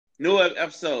New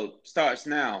episode starts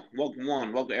now. Welcome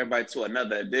everybody to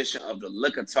another edition of the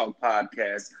Liquor Talk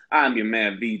podcast. I'm your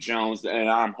man V Jones, and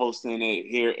I'm hosting it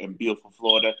here in beautiful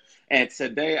Florida. And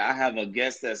today I have a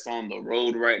guest that's on the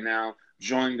road right now,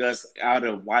 joining us out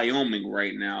of Wyoming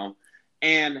right now.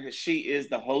 And she is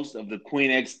the host of the Queen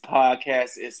X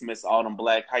podcast. It's Miss Autumn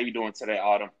Black. How you doing today,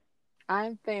 Autumn?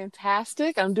 I'm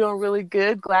fantastic. I'm doing really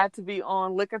good. Glad to be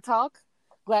on Liquor Talk.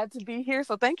 Glad to be here.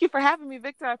 So thank you for having me,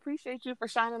 Victor. I appreciate you for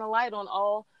shining a light on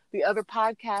all the other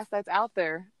podcasts that's out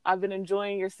there. I've been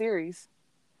enjoying your series.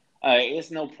 It's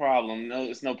no problem. No,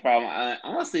 it's no problem.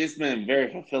 Honestly, it's been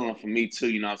very fulfilling for me too.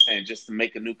 You know what I'm saying? Just to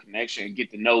make a new connection and get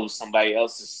to know somebody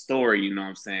else's story. You know what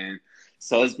I'm saying?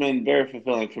 So it's been very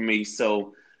fulfilling for me.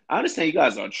 So I understand you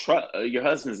guys are truck. Your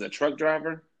husband's a truck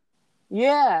driver.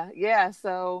 Yeah.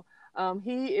 So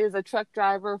he is a truck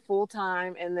driver full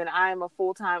time, and then I am a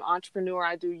full time entrepreneur.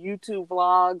 I do YouTube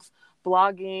vlogs,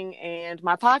 blogging, and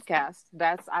my podcast.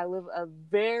 I live a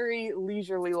very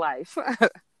leisurely life.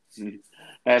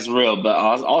 That's real, but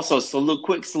also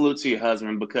quick salute to your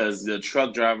husband because the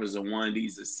truck drivers are one of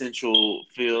these essential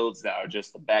fields that are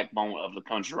just the backbone of the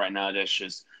country right now. That's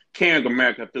just carrying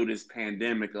America through this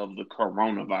pandemic of the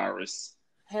coronavirus.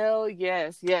 Hell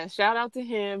yes. Yes. Shout out to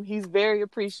him. He's very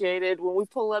appreciated. When we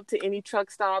pull up to any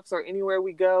truck stops or anywhere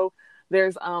we go,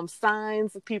 there's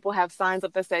signs. People have signs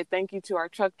up that say thank you to our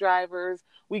truck drivers.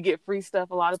 We get free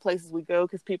stuff a lot of places we go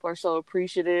because people are so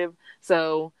appreciative.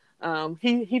 So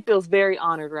he feels very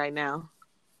honored right now.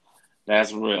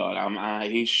 That's real.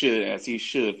 He should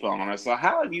feel on it. So,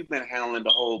 how have you been handling the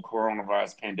whole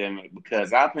coronavirus pandemic?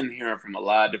 Because I've been hearing from a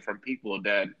lot of different people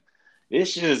that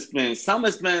it's just been some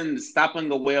it's been stopping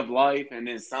the way of life, and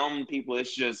then some people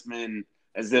it's just been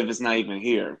as if it's not even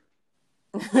here.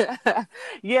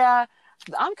 Yeah,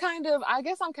 I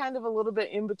guess I'm kind of a little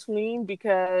bit in between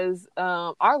because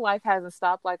our life hasn't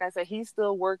stopped. Like I said, he's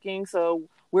still working, so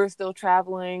we're still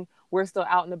traveling. We're still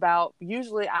out and about.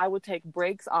 Usually I would take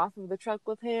breaks off of the truck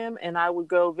with him and I would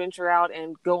go venture out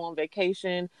and go on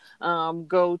vacation,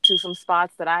 go to some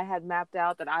spots that I had mapped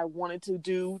out that I wanted to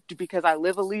do because I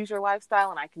live a leisure lifestyle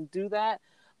and I can do that.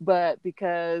 But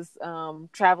because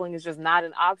traveling is just not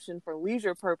an option for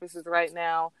leisure purposes right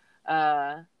now,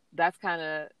 that's kind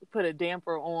of put a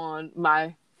damper on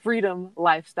my freedom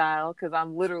lifestyle because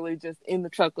I'm literally just in the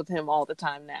truck with him all the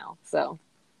time now. So.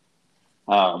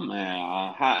 Oh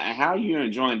man, how are you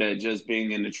enjoying that? Just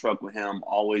being in the truck with him,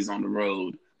 always on the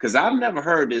road. Because I've never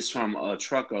heard this from a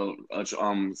trucker,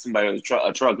 somebody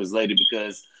a trucker's lady.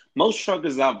 Because most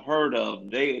truckers I've heard of,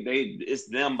 they it's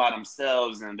them by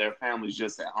themselves and their families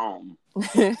just at home.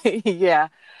 Yeah.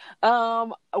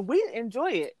 We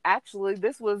enjoy it. Actually,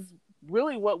 this was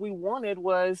really what we wanted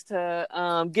was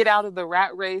to get out of the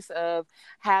rat race of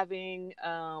having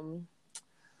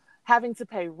having to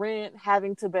pay rent,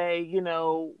 having to pay,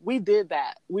 we did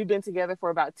that. We've been together for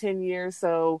about 10 years.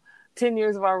 So 10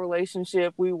 years of our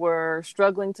relationship, we were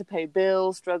struggling to pay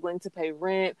bills, struggling to pay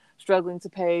rent, struggling to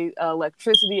pay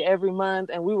electricity every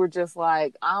month. And we were just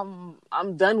like, I'm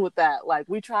done with that. Like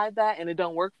we tried that and it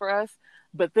don't work for us,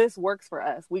 but this works for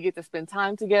us. We get to spend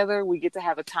time together. We get to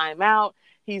have a time out.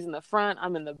 He's in the front.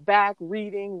 I'm in the back,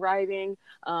 reading, writing,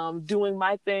 doing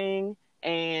my thing.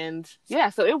 And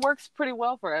yeah, so it works pretty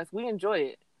well for us. We enjoy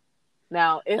it.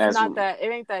 Now, it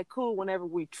ain't that cool whenever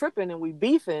we tripping and we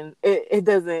beefing. It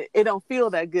don't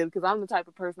feel that good because I'm the type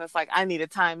of person that's like, I need a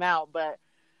timeout. But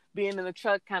being in the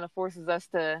truck kind of forces us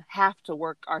to have to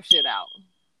work our shit out.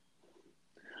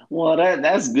 Well,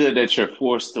 that's good that you're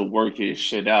forced to work your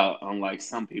shit out, unlike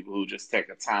some people who just take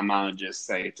a time out and just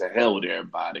say to hell with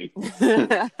everybody.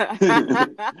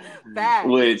 Facts.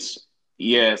 Which,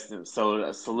 yes,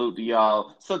 so salute to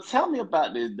y'all. So tell me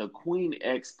about the Queen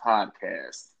X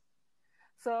podcast.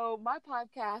 So my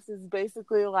podcast is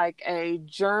basically like a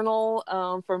journal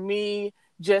for me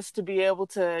just to be able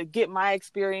to get my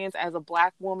experience as a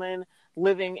Black woman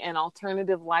living an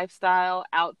alternative lifestyle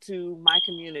out to my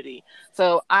community.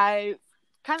 So I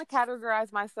kind of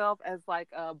categorize myself as like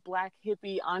a Black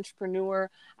hippie entrepreneur.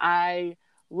 I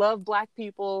love Black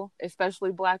people,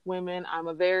 especially Black women. I'm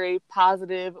a very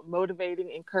positive,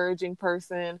 motivating, encouraging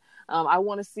person. I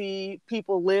want to see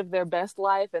people live their best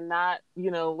life and not,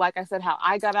 like I said, how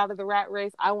I got out of the rat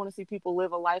race. I want to see people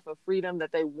live a life of freedom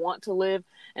that they want to live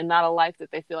and not a life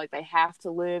that they feel like they have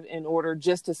to live in order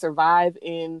just to survive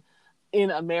in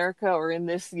America or in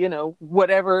this,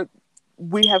 whatever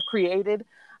we have created.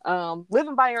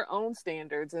 Living by your own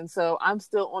standards. And so I'm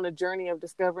still on a journey of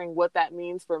discovering what that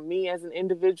means for me as an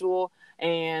individual.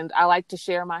 And I like to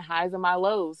share my highs and my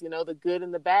lows, the good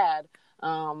and the bad.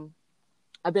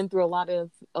 I've been through a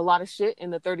lot of shit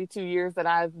in the 32 years that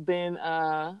I've been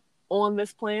on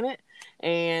this planet.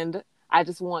 And I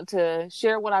just want to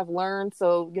share what I've learned.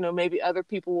 So, maybe other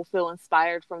people will feel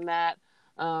inspired from that.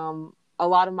 A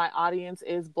lot of my audience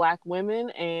is Black women,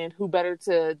 and who better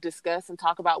to discuss and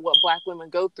talk about what Black women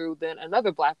go through than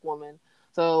another Black woman.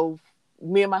 So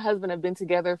me and my husband have been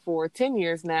together for 10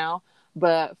 years now,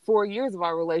 but 4 years of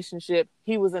our relationship,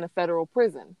 he was in a federal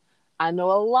prison. I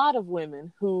know a lot of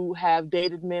women who have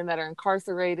dated men that are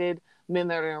incarcerated, men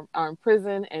that are in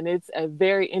prison, and it's a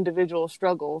very individual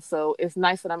struggle. So it's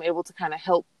nice that I'm able to kind of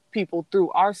help people through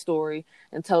our story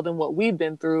and tell them what we've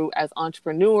been through as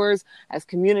entrepreneurs, as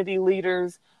community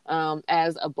leaders,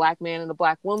 as a Black man and a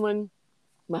Black woman.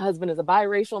 My husband is a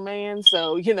biracial man.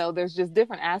 So, there's just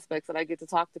different aspects that I get to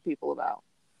talk to people about.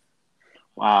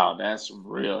 Wow, that's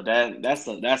real. That's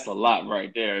a lot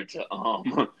right there.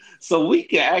 So we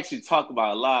can actually talk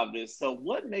about a lot of this. So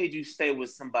what made you stay with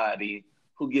somebody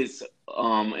who gets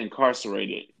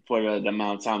incarcerated for the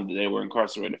amount of time that they were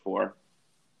incarcerated for?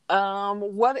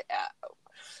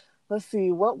 Let's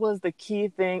see, what was the key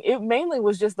thing? It mainly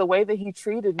was just the way that he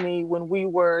treated me when we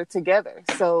were together.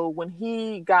 So when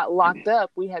he got locked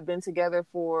up, we had been together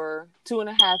for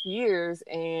 2.5 years,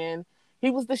 and he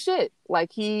was the shit.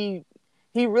 Like he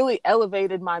really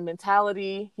elevated my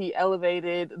mentality. He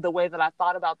elevated the way that I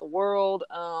thought about the world.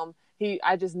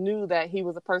 I just knew that he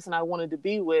was a person I wanted to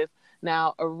be with.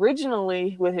 Now,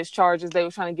 originally with his charges, they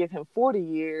were trying to give him 40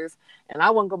 years, and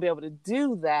I wasn't going to be able to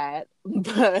do that.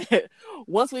 But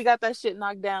once we got that shit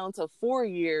knocked down to 4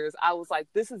 years, I was like,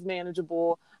 this is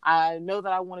manageable. I know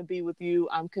that I want to be with you.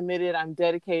 I'm committed. I'm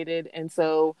dedicated. And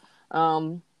so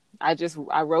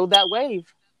I rode that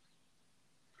wave.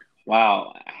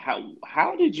 Wow.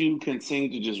 How did you continue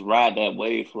to just ride that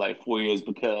wave for like 4 years?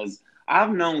 Because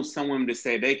I've known some women to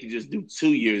say they could just do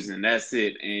 2 years and that's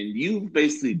it. And you've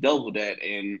basically doubled that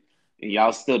and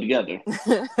y'all still together.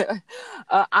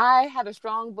 I had a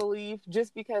strong belief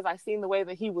just because I seen the way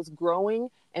that he was growing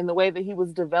and the way that he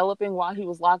was developing while he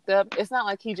was locked up. It's not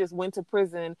like he just went to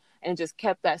prison and just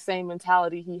kept that same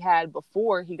mentality he had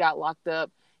before he got locked up.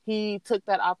 He took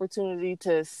that opportunity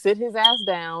to sit his ass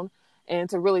down and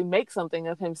to really make something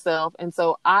of himself. And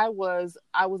so I was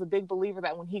a big believer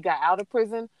that when he got out of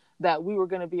prison, that we were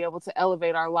going to be able to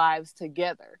elevate our lives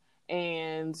together.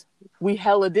 And we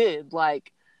hella did.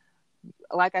 Like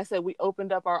I said, we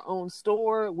opened up our own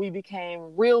store. We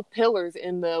became real pillars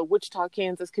in the Wichita,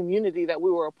 Kansas community that we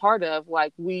were a part of.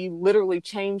 Like we literally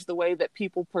changed the way that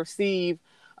people perceive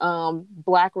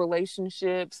Black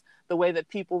relationships, the way that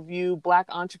people view Black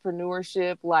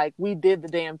entrepreneurship. Like we did the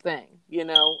damn thing,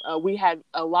 we had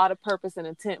a lot of purpose and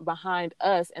intent behind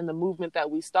us and the movement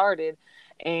that we started.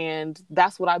 And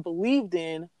that's what I believed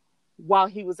in while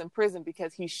he was in prison,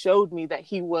 because he showed me that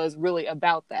he was really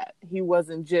about that. It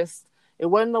wasn't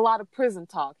a lot of prison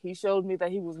talk. He showed me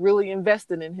that he was really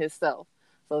invested in himself.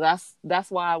 So that's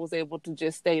why I was able to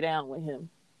just stay down with him.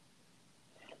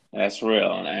 That's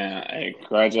real. And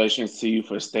congratulations to you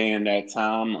for staying that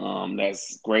time.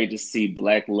 That's great to see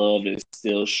Black love is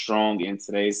still strong in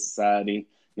today's society.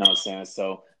 You know what I'm saying?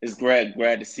 So it's glad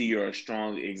to see you're a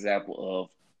strong example of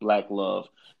Black love.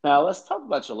 Now let's talk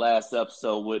about your last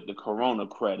episode with the Corona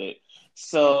credit.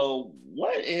 So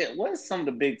what is some of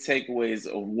the big takeaways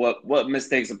of what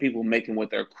mistakes are people making with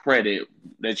their credit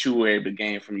that you were able to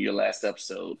gain from your last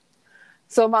episode?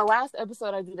 So my last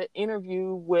episode, I did an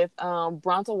interview with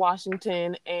Bronta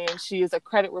Washington, and she is a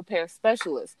credit repair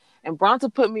specialist. And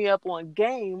Bronta put me up on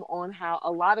game on how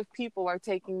a lot of people are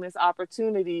taking this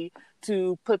opportunity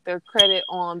to put their credit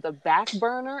on the back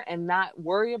burner and not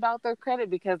worry about their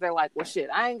credit because they're like, well, shit,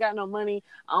 I ain't got no money.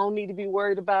 I don't need to be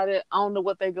worried about it. I don't know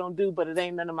what they're going to do, but it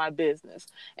ain't none of my business.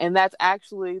 And that's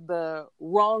actually the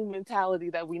wrong mentality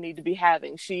that we need to be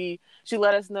having. She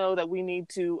let us know that we need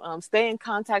to stay in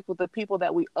contact with the people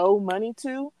that we owe money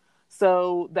to,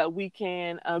 so that we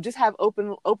can just have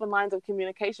open lines of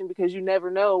communication, because you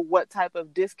never know what type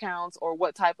of discounts or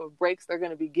what type of breaks they're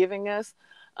going to be giving us.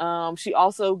 She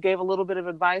also gave a little bit of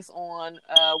advice on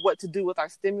what to do with our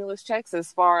stimulus checks,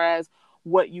 as far as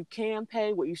what you can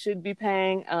pay, what you should be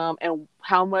paying, and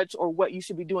how much or what you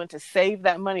should be doing to save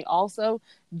that money also,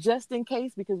 just in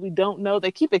case, because we don't know.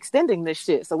 They keep extending this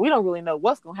shit, so we don't really know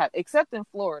what's going to happen, except in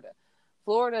Florida.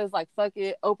 Florida is like, fuck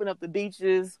it, open up the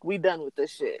beaches. We done with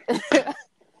this shit.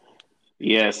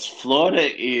 Yes, Florida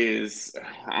is,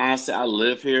 honestly, I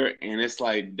live here and it's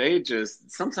like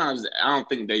sometimes I don't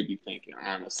think they be thinking,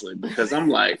 honestly, because I'm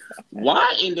like,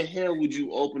 why in the hell would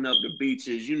you open up the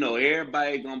beaches?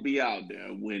 Everybody gonna be out there,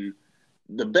 when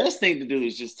the best thing to do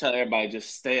is just tell everybody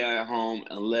just stay at home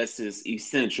unless it's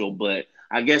essential. But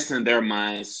I guess in their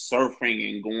minds,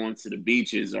 surfing and going to the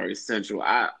beaches are essential.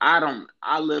 I don't.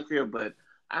 I live here, but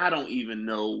I don't even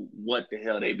know what the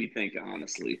hell they be thinking,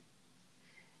 honestly.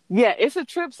 Yeah, it's a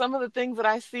trip. Some of the things that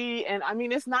I see, and I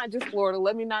mean, it's not just Florida.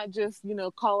 Let me not just,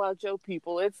 call out Joe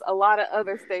people. It's a lot of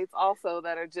other states also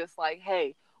that are just like,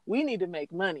 hey, we need to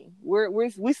make money.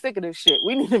 We sick of this shit.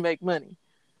 We need to make money.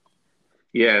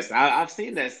 Yes, I've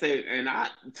seen that state, and I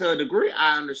to a degree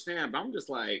I understand, but I'm just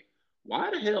like, why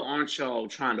the hell aren't y'all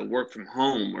trying to work from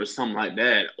home or something like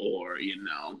that, or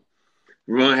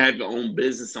run have your own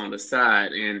business on the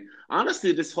side? And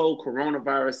honestly, this whole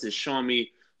coronavirus is showing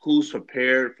me who's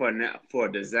prepared for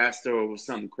a disaster or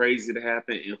something crazy to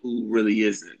happen, and who really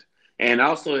isn't. And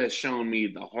also has shown me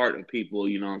the heart of people.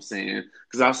 You know what I'm saying?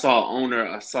 Because I saw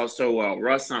a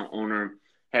restaurant owner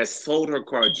has sold her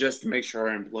car just to make sure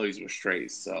her employees were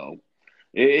straight. So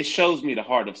it shows me the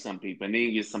heart of some people, and then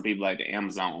you get some people like the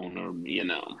Amazon owner.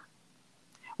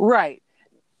 Right.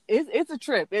 It's a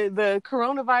trip. The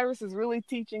coronavirus is really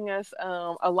teaching us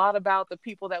a lot about the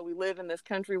people that we live in this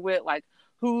country with, like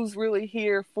who's really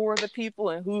here for the people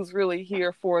and who's really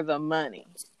here for the money.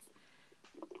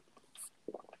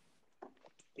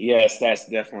 Yes, that's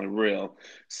definitely real.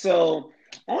 So,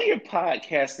 on your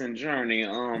podcasting journey,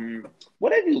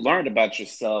 what have you learned about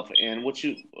yourself and what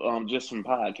you just from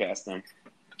podcasting?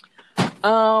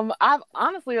 I've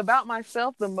honestly about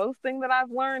myself, the most thing that I've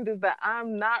learned is that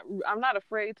I'm not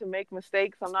afraid to make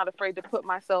mistakes. I'm not afraid to put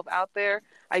myself out there.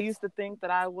 I used to think that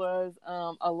I was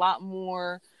a lot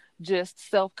more just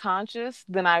self-conscious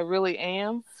than I really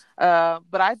am.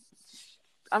 But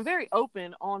I'm very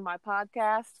open on my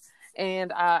podcast,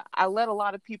 and I let a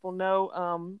lot of people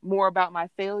know more about my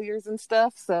failures and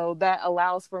stuff. So that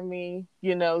allows for me,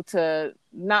 to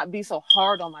not be so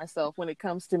hard on myself when it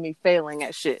comes to me failing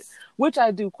at shit, which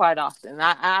I do quite often.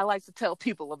 I like to tell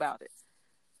people about it.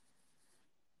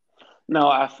 No,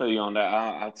 I feel you on that.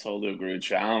 I totally agree with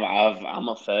you. I'm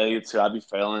a failure too. I be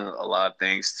failing a lot of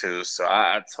things too. So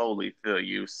I totally feel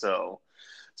you. So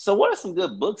what are some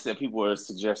good books that people are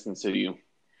suggesting to you?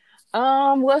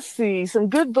 Let's see.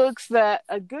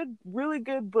 Really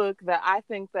good book that I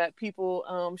think that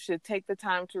people should take the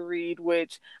time to read,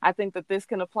 which I think that this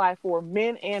can apply for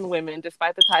men and women,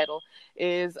 despite the title,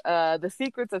 is The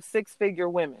Secrets of Six-Figure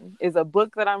Women, is a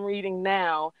book that I'm reading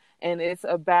now, and it's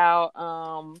about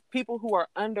people who are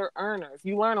under earners.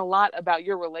 You learn a lot about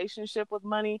your relationship with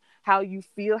money, how you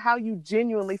feel, how you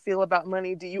genuinely feel about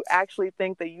money. Do you actually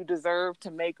think that you deserve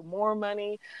to make more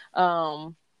money?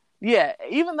 Yeah,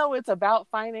 even though it's about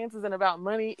finances and about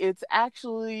money, it's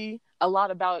actually a lot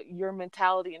about your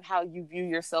mentality and how you view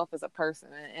yourself as a person.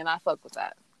 And I fuck with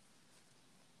that.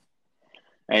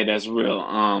 Hey, that's real.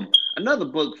 Another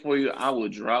book for you I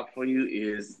would drop for you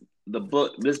is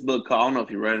this book called, I don't know if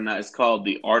you read it or not, it's called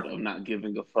The Art of Not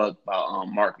Giving a Fuck by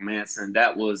Mark Manson.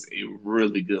 That was a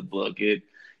really good book.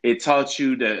 It taught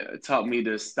me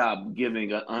to stop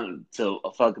giving a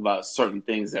fuck about certain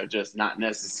things that are just not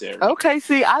necessary. Okay,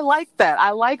 see, I like that. I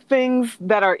like things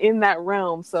that are in that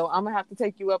realm. So I'm going to have to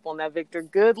take you up on that, Victor.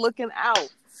 Good looking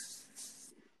out.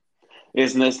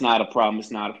 It's not a problem.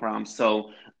 It's not a problem.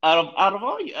 So, out of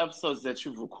all your episodes that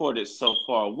you've recorded so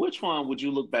far, which one would you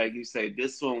look back and you say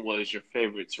this one was your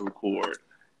favorite to record?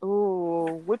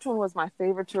 Ooh, which one was my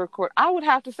favorite to record? I would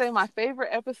have to say my favorite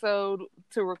episode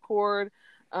to record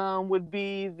would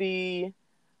be the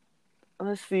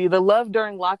Love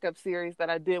During Lockup series that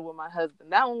I did with my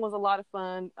husband. That one was a lot of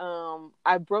fun.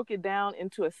 I broke it down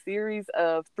into a series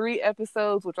of 3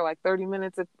 episodes, which are like 30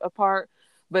 minutes apart.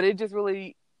 But it just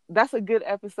really, that's a good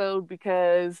episode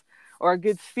or a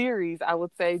good series, I would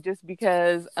say, just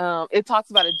because it talks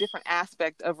about a different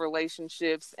aspect of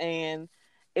relationships, and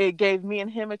it gave me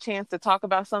and him a chance to talk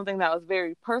about something that was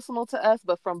very personal to us,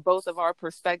 but from both of our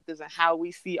perspectives and how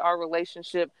we see our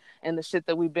relationship and the shit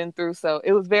that we've been through. So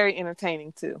it was very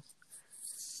entertaining too.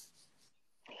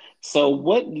 So,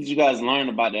 what did you guys learn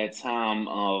about that time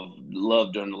of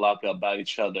love during the lockup about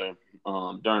each other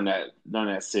during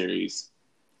that series?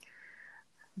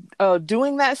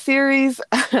 Doing that series,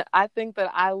 I think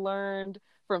that I learned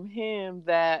from him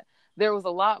that there was a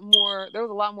lot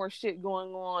more shit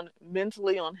going on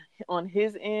mentally on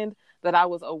his end that I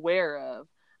was aware of.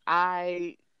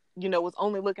 I was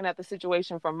only looking at the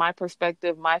situation from my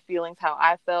perspective, my feelings, how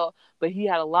I felt, but he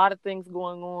had a lot of things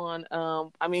going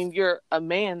on. I mean, you're a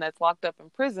man that's locked up in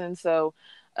prison, so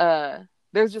uh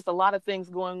there's just a lot of things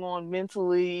going on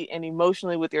mentally and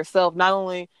emotionally with yourself, not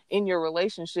only in your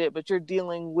relationship, but you're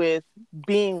dealing with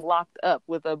being locked up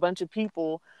with a bunch of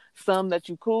people, some that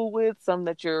you cool with, some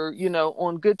that you're,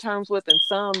 on good terms with, and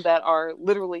some that are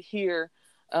literally here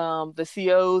the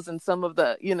COs and some of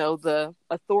the, the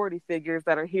authority figures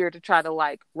that are here to try to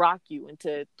like rock you and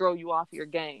to throw you off your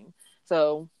game.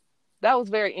 So that was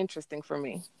very interesting for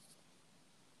me.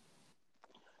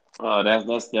 Oh, that's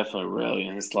definitely real.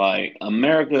 And it's like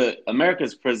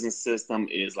America's prison system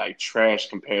is like trash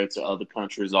compared to other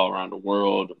countries all around the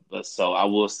world. But so I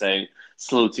will say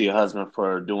salute to your husband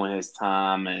for doing his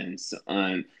time and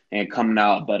coming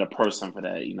out a better person for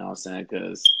that. You know what I'm saying?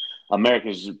 Because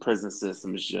America's prison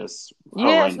system is just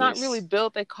Yeah, it's not really horrendous.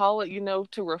 built. They call it,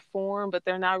 to reform, but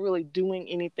they're not really doing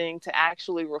anything to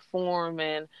actually reform.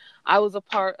 And I was a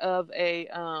part of a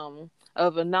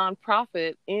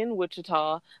nonprofit in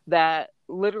Wichita that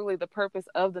literally the purpose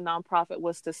of the nonprofit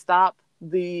was to stop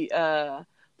the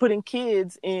putting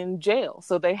kids in jail.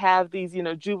 So they have these,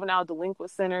 juvenile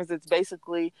delinquent centers. It's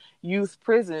basically youth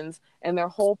prisons, and their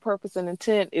whole purpose and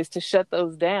intent is to shut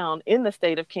those down in the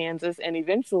state of Kansas and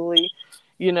eventually,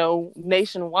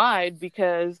 nationwide,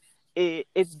 because it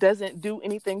doesn't do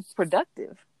anything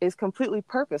productive. It's completely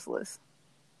purposeless.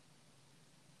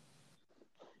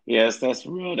 Yes, that's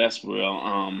real. That's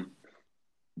real.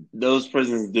 Those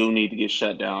prisons do need to get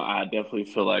shut down. I definitely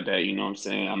feel like that. You know what I'm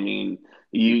saying? I mean,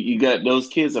 you got those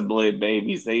kids are blood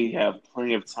babies. They have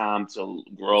plenty of time to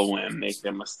grow and make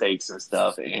their mistakes and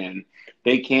stuff, and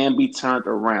they can be turned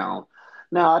around.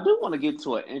 Now, I do want to get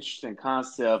to an interesting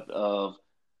concept of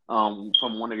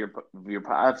from one of your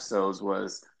episodes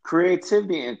was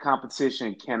creativity and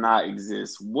competition cannot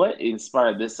exist. What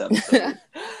inspired this episode?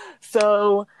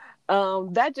 So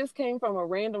that just came from a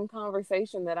random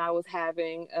conversation that I was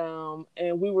having.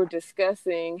 And we were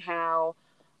discussing how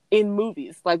in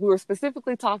movies, like we were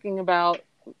specifically talking about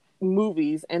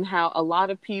movies and how a lot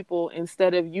of people,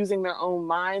 instead of using their own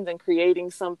minds and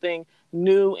creating something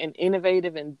new and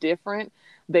innovative and different,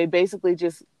 they basically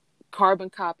just carbon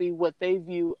copy what they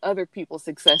view other people's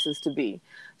successes to be.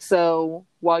 So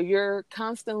while you're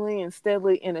constantly and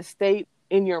steadily in a state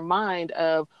in your mind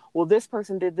of, well, this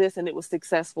person did this and it was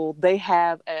successful, they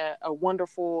have a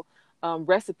wonderful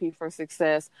recipe for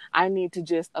success, I need to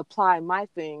just apply my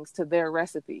things to their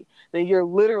recipe, then you're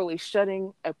literally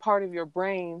shutting a part of your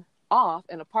brain off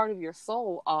and a part of your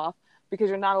soul off because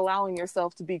you're not allowing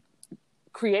yourself to be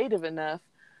creative enough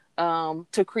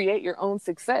to create your own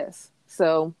success.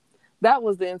 So that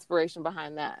was the inspiration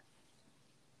behind that.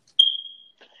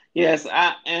 Yes,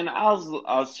 I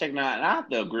was checking out, and I have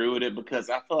to agree with it because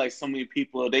I feel like so many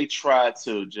people they try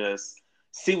to just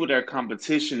see what their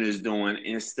competition is doing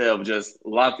instead of just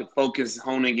focus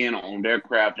honing in on their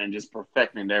craft and just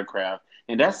perfecting their craft,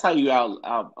 and that's how you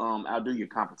outdo your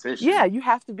Yeah, competition. you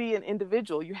have to be an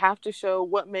individual. You have to show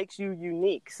what makes you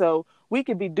unique. So we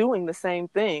could be doing the same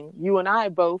thing. You and I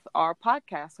both are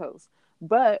podcast hosts,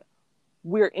 but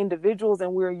we're individuals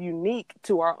and we're unique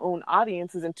to our own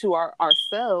audiences and to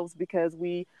ourselves because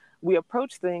we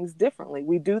approach things differently.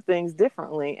 We do things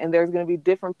differently, and there's going to be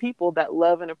different people that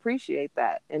love and appreciate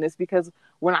that. And it's because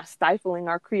we're not stifling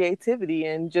our creativity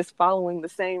and just following the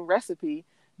same recipe,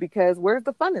 because where's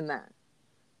the fun in that?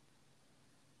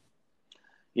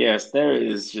 Yes, there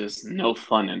is just no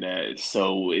fun in that.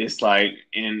 So it's like,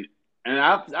 and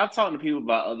I've talked to people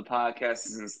about other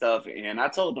podcasts and stuff, and I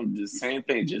told them the same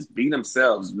thing: just be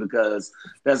themselves because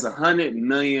there's 100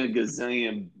 million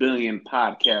gazillion billion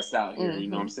podcasts out here. You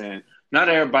know what I'm Mm-hmm. saying? Not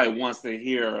everybody wants to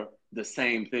hear the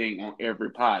same thing on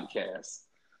every podcast.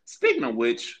 Speaking of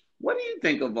which, what do you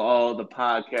think of all the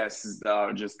podcasts that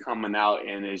are just coming out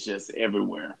and it's just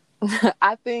everywhere?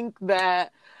 I think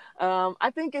that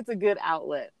I think it's a good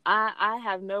outlet. I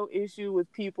have no issue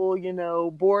with people,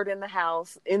 bored in the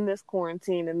house in this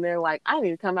quarantine and they're like, I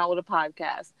need to come out with a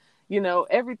podcast.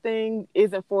 Everything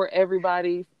isn't for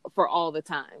everybody for all the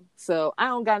time. So I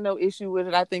don't got no issue with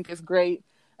it. I think it's great.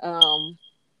 Um,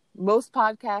 Most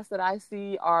podcasts that I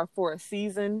see are for a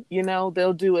season.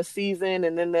 They'll do a season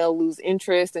and then they'll lose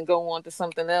interest and go on to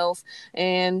something else.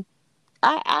 And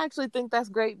I actually think that's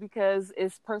great because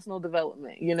it's personal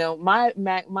development. My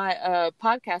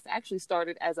podcast actually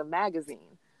started as a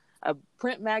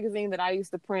print magazine that I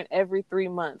used to print every 3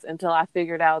 months until I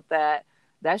figured out that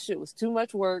that shit was too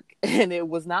much work and it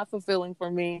was not fulfilling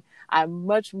for me. I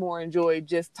much more enjoyed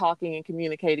just talking and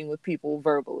communicating with people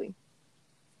verbally.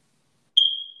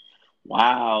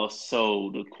 Wow.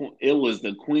 So it was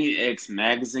the Queen X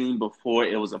magazine before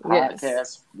it was a Yes.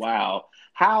 podcast. Wow.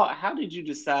 How did you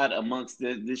decide amongst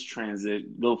this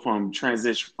transit go from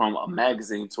transition from a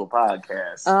magazine to a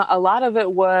podcast? A lot of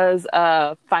it was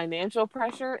financial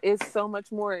pressure. It's so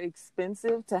much more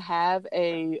expensive to have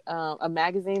a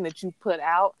magazine that you put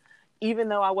out even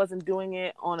though I wasn't doing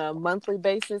it on a monthly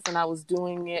basis and I was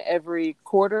doing it every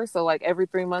quarter, so like every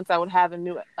 3 months I would have a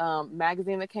new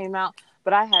magazine that came out,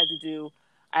 but I had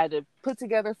to put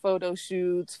together photo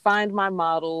shoots, find my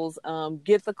models,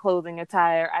 get the clothing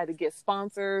attire. I had to get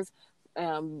sponsors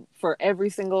for every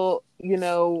single,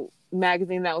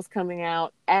 magazine that was coming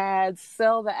out, ads,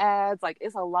 sell the ads. Like,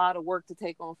 it's a lot of work to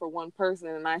take on for one person.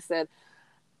 And I said,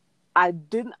 I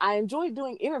enjoyed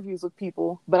doing interviews with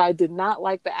people, but I did not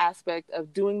like the aspect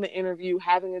of doing the interview,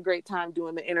 having a great time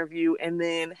doing the interview, and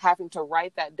then having to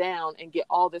write that down and get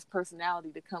all this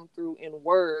personality to come through in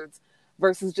words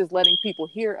versus just letting people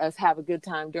hear us have a good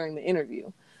time during the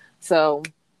interview. So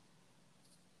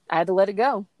I had to let it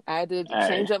go. I had to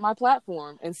change up my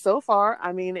platform. And so far,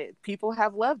 I mean, people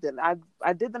have loved it.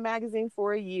 I did the magazine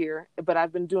for a year, but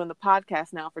I've been doing the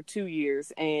podcast now for 2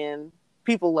 years, and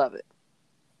people love it.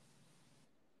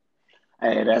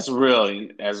 Hey, that's real.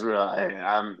 That's real.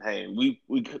 Hey, we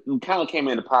kind of came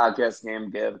in the podcast game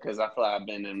together because I feel like I've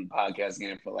been in the podcast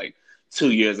game for like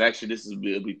 2 years. Actually,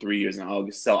 it'll be 3 years in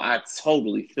August. So I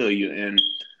totally feel you, and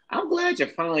I'm glad you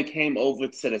finally came over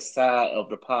to the side of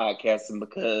the podcasting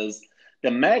because the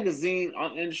magazine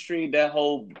industry, that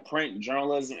whole print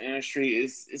journalism industry,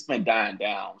 it's been dying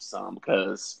down some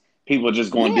because people are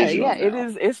just going digital It now.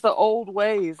 is. It's the old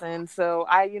ways. And so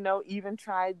I, even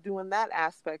tried doing that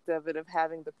aspect of it, of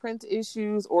having the print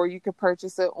issues, or you could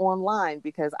purchase it online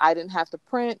because I didn't have to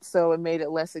print. So it made it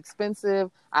less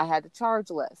expensive. I had to charge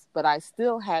less, but I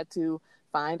still had to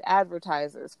find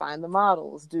advertisers, find the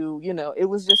models, it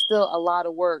was just still a lot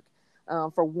of work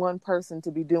for one person to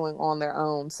be doing on their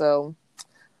own. So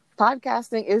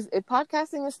podcasting is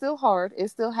still hard. It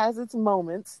still has its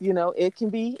moments. It can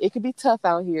be tough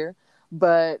out here,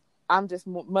 but I'm just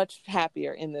much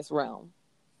happier in this realm.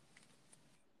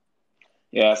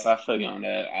 Yes, I feel you on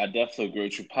that. I definitely agree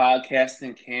with you.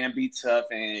 Podcasting can be tough,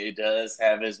 and it does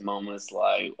have its moments.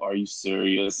 Like, are you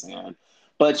serious?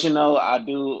 But I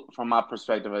do, from my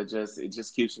perspective, it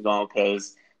just keeps me going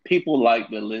because people like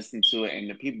to listen to it, and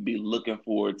the people be looking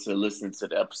forward to listening to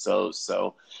the episodes.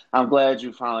 So I'm glad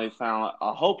you finally found.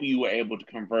 I hope you were able to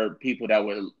convert people that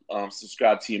were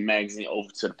subscribed to your magazine over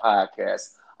to the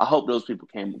podcast. I hope those people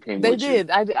came They with you.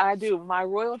 did. I do. My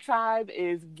royal tribe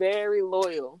is very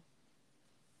loyal.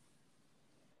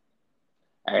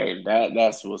 Hey,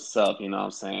 that's what's up. You know what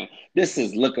I'm saying? This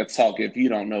is Liquor Talk. If you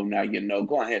don't know, now you know.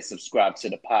 Go ahead and subscribe to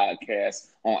the podcast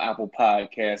on Apple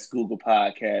Podcasts, Google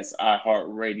Podcasts,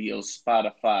 iHeartRadio,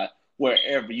 Spotify,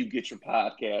 wherever you get your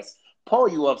podcasts. Pour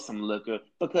you up some liquor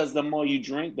because the more you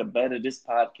drink, the better this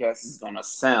podcast is going to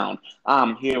sound.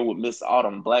 I'm here with Miss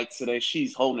Autumn Black today.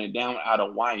 She's holding it down out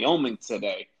of Wyoming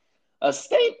today. A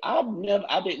state I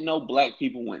didn't know black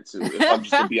people went to, if I'm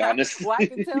just to be honest. Well, I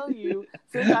can tell you,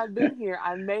 since I've been here,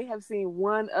 I may have seen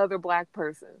one other black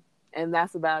person, and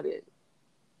that's about it.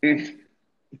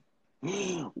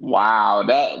 Wow,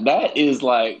 that is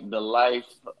like the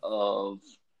life of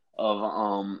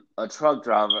a truck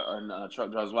driver and a truck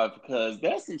driver's wife because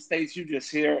there's some states you just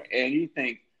hear and you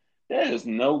think there is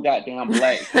no goddamn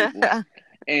black people.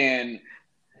 And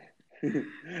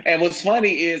and what's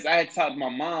funny is I had talked to my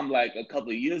mom like a couple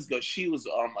of years ago. She was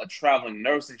a traveling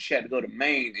nurse and she had to go to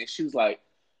Maine and she was like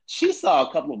she saw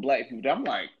a couple of black people. I'm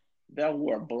like, there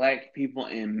were black people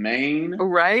in Maine?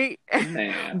 Right?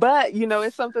 Man. But,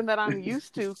 it's something that I'm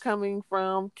used to coming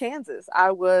from Kansas.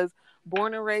 I was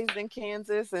born and raised in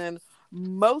Kansas, and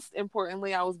most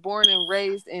importantly, I was born and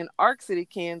raised in Ark City,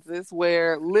 Kansas,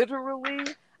 where literally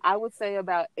I would say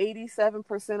about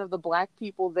 87% of the black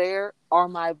people there are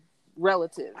my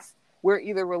relatives. We're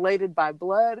either related by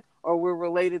blood or we're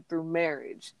related through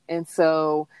marriage. And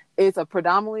so it's a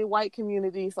predominantly white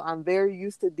community. So I'm very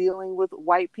used to dealing with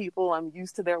white people. I'm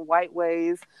used to their white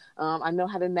ways. I know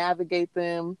how to navigate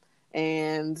them.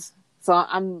 And so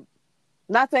I'm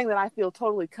not saying that I feel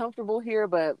totally comfortable here,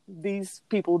 but these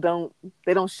people don't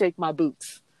shake my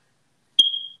boots.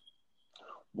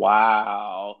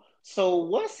 Wow. So,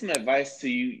 what's some advice to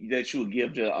you that you would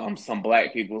give to some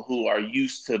black people who are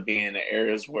used to being in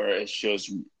areas where it's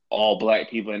just all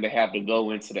black people, and they have to go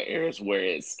into the areas where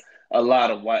it's a lot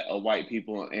of white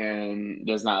people, and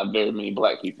there's not very many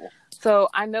black people? So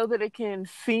I know that it can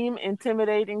seem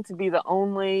intimidating to be the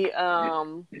only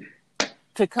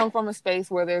to come from a space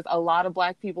where there's a lot of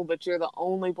black people, but you're the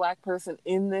only black person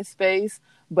in this space.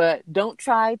 But don't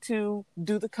try to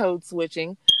do the code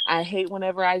switching. I hate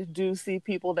whenever I do see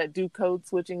people that do code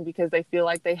switching because they feel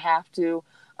like they have to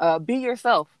be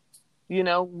yourself.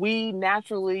 We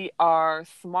naturally are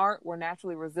smart. We're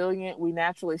naturally resilient. We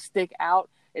naturally stick out.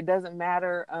 It doesn't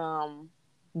matter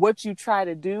what you try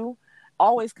to do.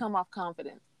 Always come off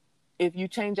confident. if you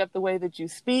change up the way that you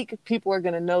speak, people are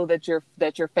going to know that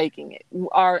you're faking it.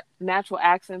 Our natural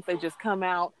accents, they just come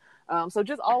out. So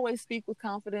just always speak with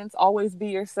confidence, always be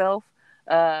yourself,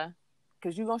 because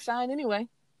you're going to shine anyway.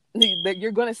 That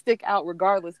you're going to stick out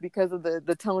regardless because of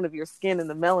the tone of your skin and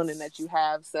the melanin that you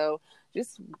have. So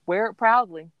just wear it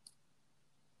proudly.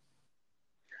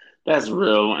 That's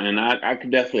real, and I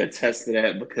can definitely attest to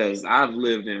that because I've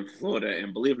lived in Florida,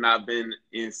 and believe it or not, I've been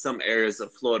in some areas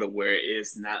of Florida where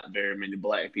it's not very many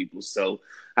black people. So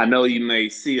I know you may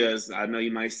see us. I know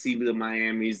you might see the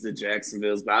Miamis, the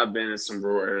Jacksonville's, but I've been in some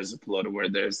rural areas of Florida where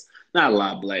there's not a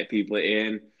lot of black people,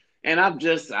 and I've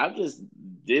just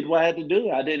did what I had to do.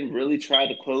 I didn't really try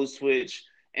to code switch.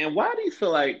 And why do you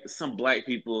feel like some black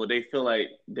people they feel like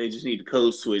they just need to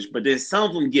code switch, but then some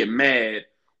of them get mad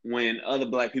when other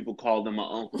black people call them an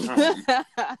Uncle Tom?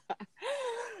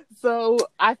 So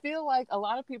I feel like a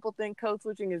lot of people think code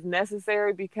switching is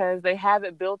necessary because they have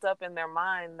it built up in their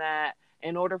mind that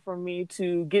in order for me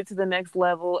to get to the next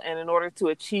level and in order to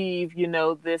achieve,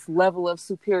 this level of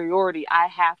superiority, I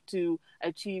have to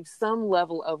achieve some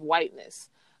level of whiteness.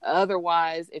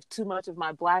 Otherwise, if too much of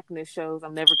my blackness shows,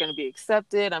 I'm never going to be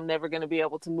accepted. I'm never going to be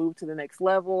able to move to the next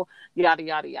level, yada,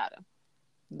 yada, yada.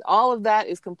 All of that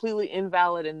is completely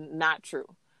invalid and not true.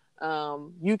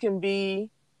 You can be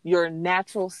your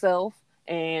natural self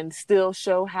and still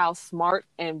show how smart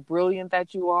and brilliant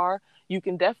that you are. You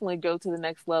can definitely go to the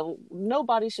next level.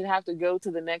 Nobody should have to go to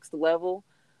the next level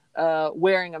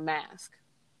wearing a mask,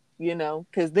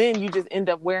 because then you just end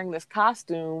up wearing this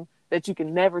costume that you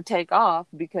can never take off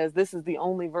because this is the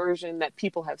only version that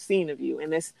people have seen of you.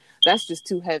 And that's just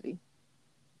too heavy.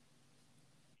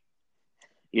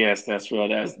 Yes, that's real.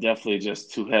 That's definitely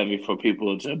just too heavy for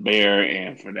people to bear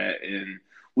and for that. And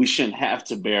we shouldn't have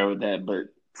to bear with that. But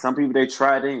some people they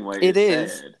try it anyway. It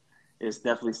It's is. sad. It's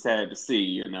definitely sad to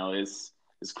see,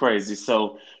 it's crazy.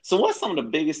 So what's some of the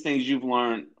biggest things you've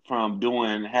learned from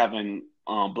doing having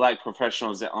black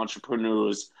professionals and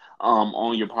entrepreneurs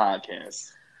on your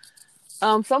podcast?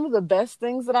 Some of the best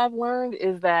things that I've learned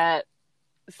is that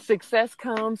success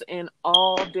comes in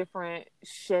all different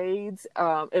shades,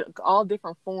 all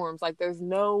different forms. Like there's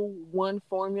no one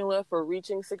formula for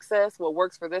reaching success. What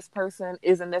works for this person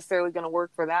isn't necessarily going to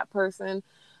work for that person.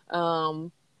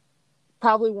 Probably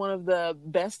one of the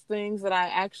best things that I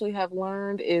actually have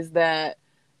learned is that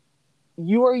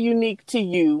you are unique to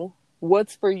you.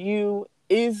 What's for you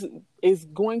is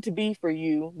going to be for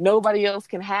you. Nobody else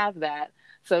can have that.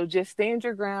 So just stand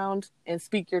your ground and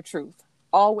speak your truth.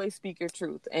 Always speak your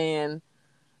truth. And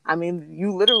I mean,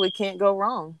 you literally can't go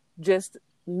wrong. Just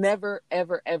never,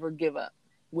 ever, ever give up.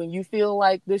 When you feel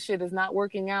like this shit is not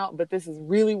working out, but this is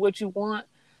really what you want,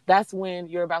 that's when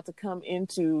you're about to come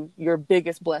into your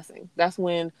biggest blessing. That's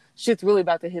when shit's really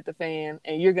about to hit the fan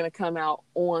and you're going to come out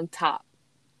on top.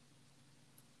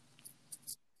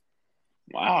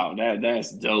 Wow,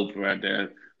 that's dope right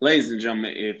there. Ladies and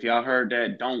gentlemen, if y'all heard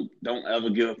that, don't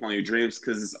ever give up on your dreams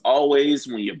because it's always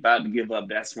when you're about to give up,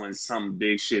 that's when some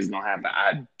big shit is gonna happen.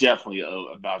 I definitely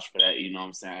vouch for that, you know what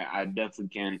I'm saying? I definitely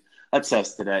can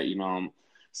attest to that,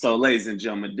 So, ladies and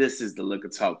gentlemen, this is the Liquor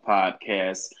Talk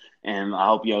podcast, and I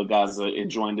hope y'all guys are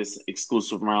enjoying this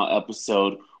exclusive round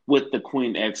episode with the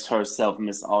Queen X herself,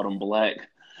 Miss Autumn Black.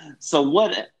 So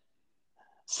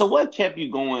what kept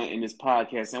you going in this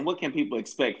podcast, and what can people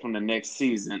expect from the next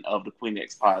season of the Queen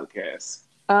X podcast?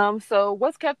 So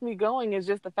what's kept me going is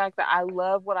just the fact that I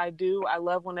love what I do. I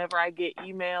love whenever I get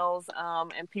emails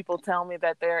and people tell me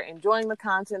that they're enjoying the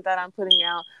content that I'm putting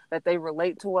out, that they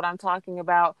relate to what I'm talking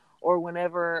about, or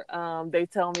whenever they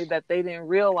tell me that they didn't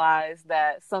realize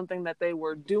that something that they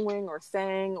were doing or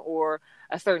saying or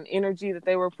a certain energy that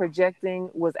they were projecting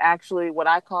was actually what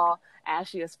I call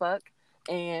ashy as fuck.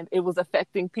 And it was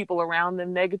affecting people around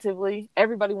them negatively.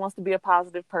 Everybody wants to be a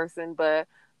positive person, but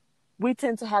we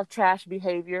tend to have trash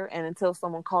behavior. And until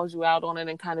someone calls you out on it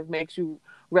and kind of makes you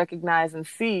recognize and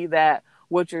see that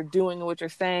what you're doing and what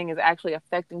you're saying is actually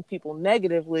affecting people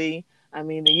negatively, I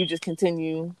mean, then you just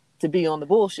continue to be on the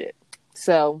bullshit.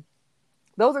 So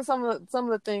those are some of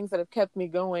the things that have kept me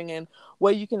going. And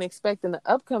what you can expect in the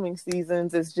upcoming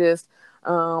seasons is just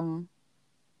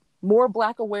more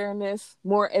Black awareness,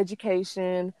 more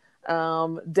education,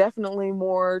 definitely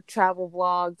more travel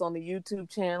vlogs on the YouTube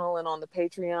channel and on the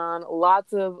Patreon.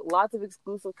 Lots of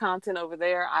exclusive content over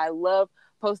there. I love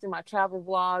posting my travel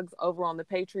vlogs over on the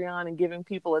Patreon and giving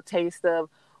people a taste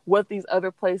of what these other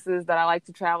places that I like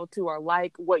to travel to are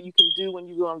like, what you can do when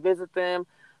you go and visit them.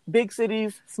 Big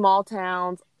cities, small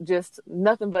towns, just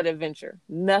nothing but adventure.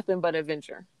 Nothing but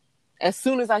adventure. As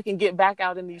soon as I can get back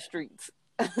out in these streets.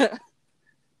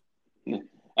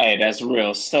 Hey, that's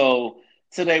real. So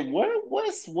today,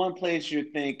 what's one place you're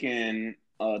thinking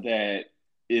that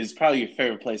is probably your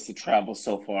favorite place to travel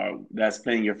so far? That's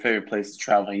been your favorite place to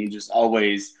travel, and you just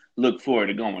always look forward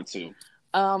to going to.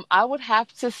 I would have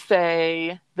to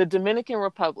say the Dominican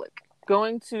Republic.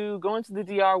 Going to the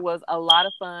DR was a lot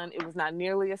of fun. It was not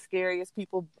nearly as scary as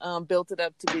people built it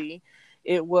up to be.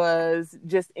 It was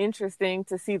just interesting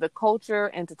to see the culture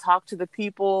and to talk to the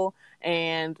people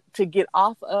and to get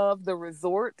off of the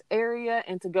resort area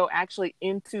and to go actually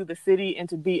into the city and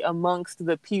to be amongst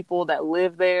the people that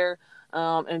live there,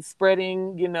 and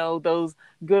spreading, those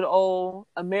good old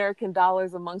American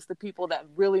dollars amongst the people that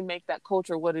really make that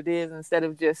culture what it is, instead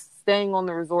of just staying on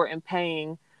the resort and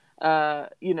paying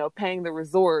the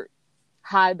resort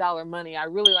high dollar money. I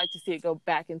really like to see it go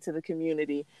back into the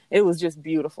community. It was just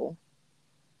beautiful.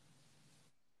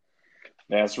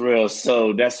 That's real.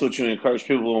 So that's what you encourage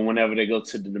people whenever they go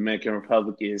to the Dominican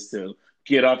Republic is to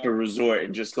get off the resort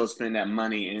and just go spend that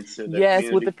money into the Yes,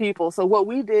 with the community. people. So what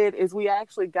we did is we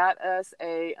actually got us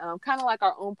a kind of like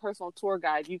our own personal tour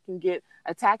guide. You can get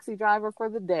a taxi driver for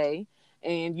the day,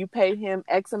 and you pay him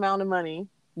X amount of money,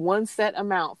 one set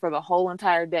amount for the whole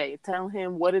entire day. Tell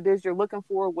him what it is you're looking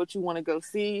for, what you want to go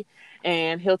see,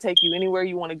 and he'll take you anywhere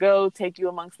you want to go, take you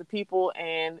amongst the people,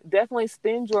 and definitely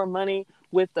spend your money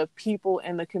with the people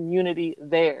and the community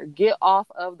there. Get off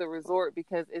of the resort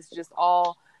because it's just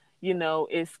all,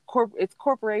 it's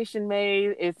corporation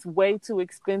made, it's way too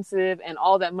expensive, and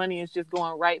all that money is just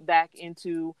going right back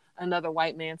into another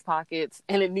white man's pockets,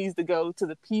 and it needs to go to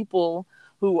the people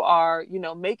who are,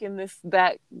 making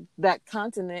that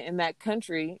continent and that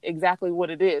country exactly what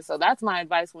it is. So that's my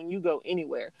advice when you go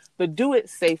anywhere, but do it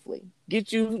safely.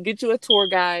 Get you a tour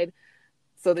guide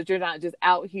so that you're not just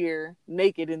out here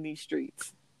naked in these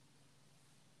streets.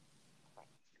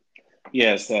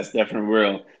 Yes, that's definitely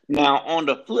real. Now, on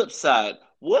the flip side,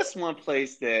 what's one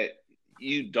place that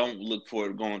you don't look forward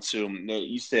to going to? That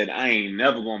you said, I ain't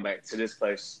never going back to this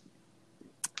place.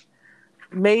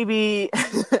 Maybe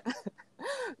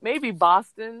maybe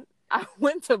Boston. I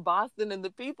went to Boston and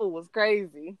the people was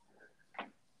crazy.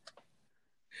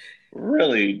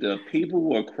 Really, the people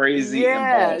were crazy in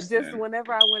Yeah, just Boston.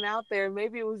 whenever I went out there,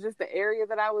 maybe it was just the area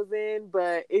that I was in,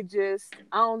 but I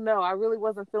don't know. I really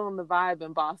wasn't feeling the vibe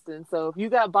in Boston. So if you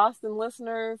got Boston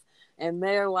listeners and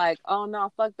they're like, oh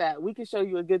no, fuck that, we can show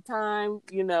you a good time,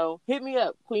 hit me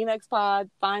up, Queen X Pod,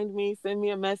 find me, send me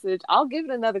a message. I'll give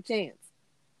it another chance.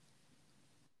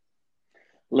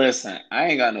 Listen, I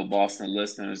ain't got no Boston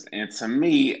listeners, and to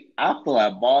me, I feel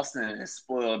like Boston is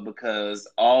spoiled because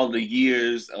all the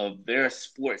years of their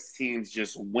sports teams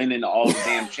just winning all the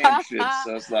damn championships.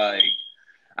 So it's like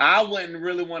I wouldn't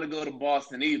really want to go to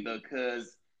Boston either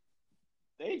because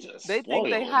they just They think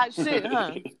they spoiled. hot shit,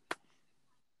 huh?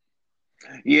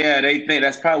 Yeah, they think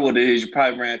that's probably what it is. You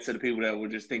probably ran into the people that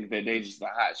would just think that they just the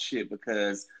hot shit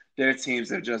because their teams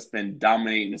have just been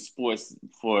dominating the sports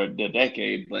for the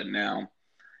decade, but now.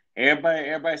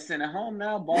 Everybody's sitting at home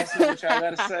now. Boston, what y'all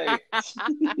gotta say?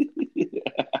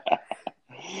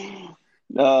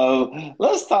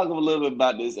 Let's talk a little bit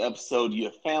about this episode.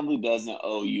 Your family doesn't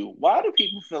owe you. Why do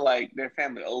people feel like their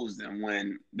family owes them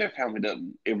when their family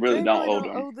doesn't? It really They don't really owe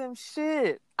don't them. owe them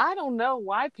shit. I don't know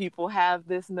why people have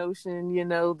this notion,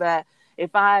 that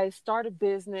if I start a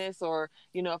business or,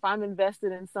 if I'm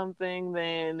invested in something,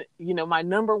 then, my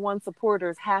number one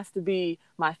supporters has to be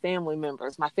my family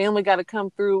members. My family got to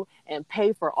come through and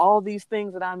pay for all these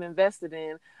things that I'm invested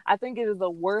in. I think it is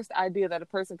the worst idea that a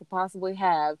person could possibly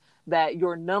have, that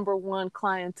your number one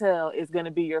clientele is going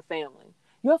to be your family.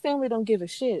 Your family don't give a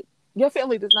shit. Your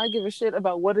family does not give a shit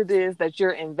about what it is that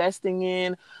you're investing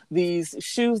in, these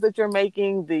shoes that you're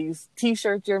making, these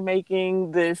t-shirts you're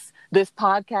making, this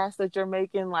podcast that you're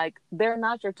making. Like, they're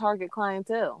not your target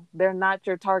clientele. They're not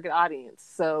your target audience.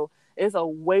 So it's a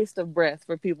waste of breath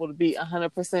for people to be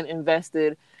 100%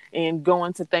 invested in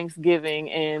going to Thanksgiving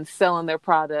and selling their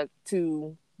product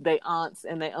to their aunts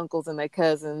and their uncles and their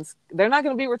cousins. They're not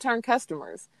going to be return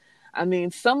customers. I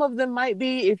mean, some of them might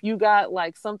be if you got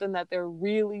like something that they're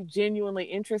really genuinely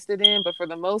interested in, but for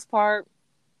the most part,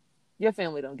 your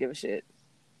family don't give a shit.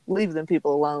 Leave them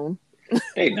people alone.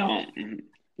 They don't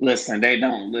listen. They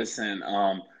don't listen.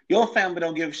 Your family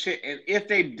don't give a shit, and if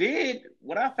they did,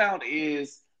 what I found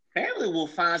is family will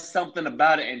find something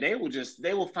about it, and they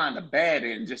will find the bad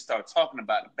and just start talking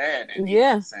about the bad. And you know what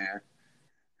I'm Yeah. saying?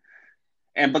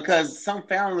 And because some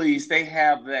families they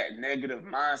have that negative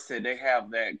mindset, they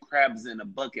have that crabs in a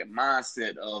bucket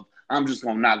mindset of I'm just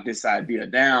gonna knock this idea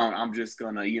down. I'm just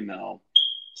gonna.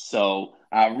 So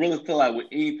I really feel like with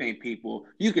anything, people,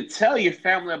 you could tell your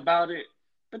family about it,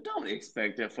 but don't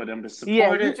expect it for them to Yeah,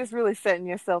 support you're it. just really setting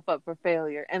yourself up for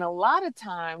failure. And a lot of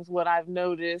times what I've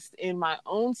noticed in my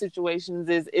own situations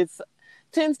is it's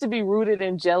tends to be rooted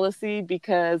in jealousy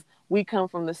because we come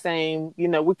from the same,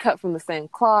 we cut from the same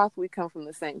cloth, we come from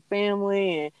the same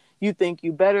family, and you think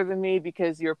you better than me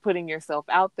because you're putting yourself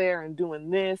out there and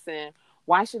doing this, and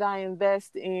why should I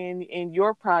invest in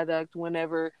your product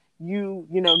whenever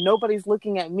nobody's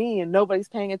looking at me and nobody's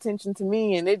paying attention to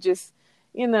me, and it just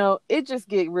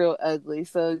get real ugly.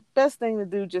 So best thing to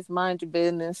do, just mind your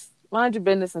business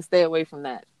and stay away from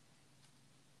that.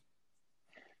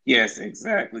 Yes,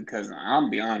 exactly. Because I'll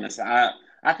be honest, I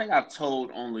think I've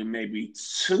told only maybe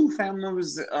two family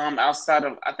members outside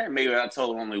of I think maybe I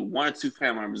told only one or two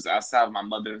family members outside of my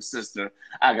mother and sister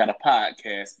I got a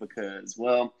podcast because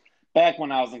well back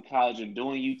when I was in college and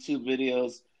doing YouTube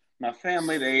videos, my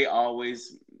family they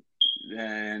always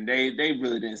and they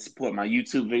really didn't support my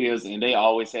YouTube videos and they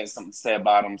always had something to say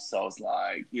about them. So it's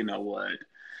like you know what.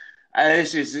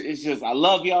 It's just I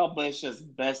love y'all, but it's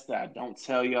just best that I don't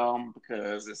tell y'all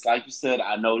because it's like you said,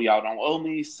 I know y'all don't owe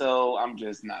me, so I'm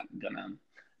just not gonna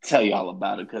tell y'all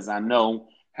about it because I know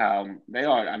how they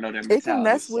are. I know their it can mentality,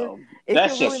 mess with so it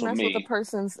can that's really just for mess with a me.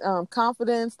 person's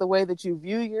confidence, the way that you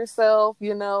view yourself.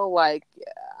 Like,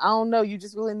 I don't know, you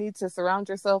just really need to surround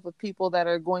yourself with people that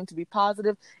are going to be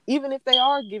positive. Even if they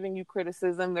are giving you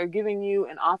criticism, they're giving you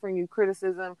and offering you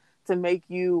criticism to make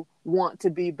you want to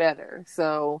be better.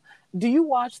 So do you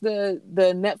watch the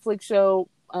Netflix show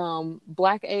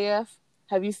Black AF?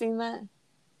 Have you seen that?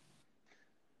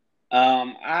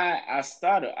 I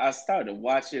started to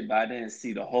watch it, but I didn't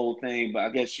see the whole thing. But I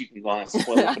guess you can go ahead and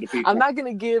spoil it for the I'm people. not going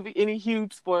to give any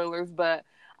huge spoilers, but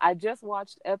I just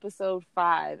watched episode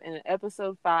 5, and in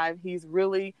episode 5, he's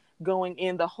really going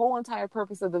in. The whole entire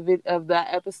purpose of of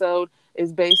that episode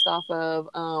is based off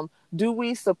of do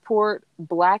we support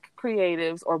Black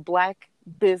creatives or Black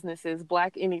businesses,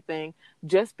 Black anything,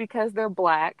 just because they're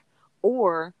Black,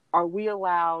 or are we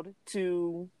allowed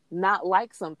to not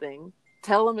like something?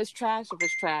 Tell them it's trash if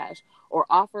it's trash, or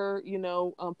offer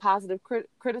positive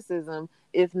criticism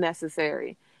if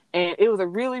necessary. And it was a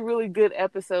really, really good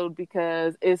episode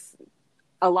because it's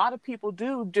a lot of people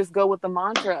do just go with the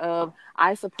mantra of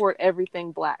I support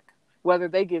everything Black, whether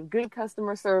they give good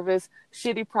customer service,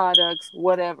 shitty products,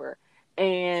 whatever.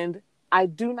 And I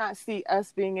do not see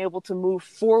us being able to move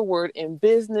forward in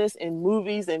business, in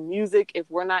movies, and music if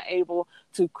we're not able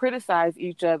to criticize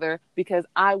each other because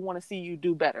I want to see you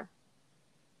do better.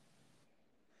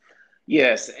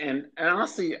 Yes, and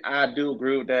honestly, I do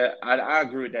agree with that. I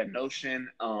agree with that notion.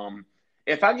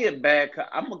 If I get bad,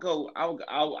 I'm gonna go.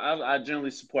 I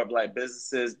generally support Black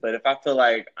businesses, but if I feel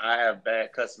like I have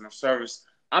bad customer service,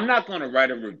 I'm not gonna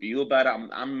write a review about it.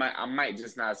 I might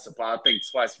just not support. I think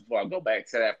twice before I go back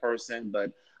to that person,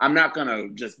 but I'm not gonna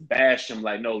just bash them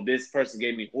like, no, this person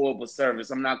gave me horrible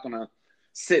service. I'm not gonna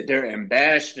sit there and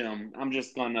bash them. I'm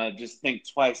just gonna just think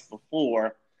twice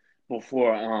before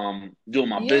doing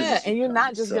my Yeah, business and with you're them.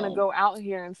 not just going to So go out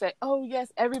here and say, "Oh,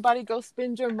 yes, everybody go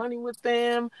spend your money with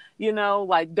them."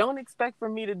 Like, don't expect for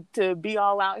me to be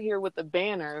all out here with the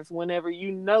banners whenever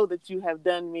you know that you have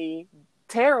done me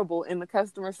terrible in the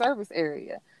customer service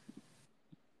area.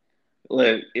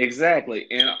 look, exactly.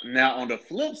 And now on the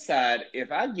flip side,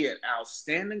 if I get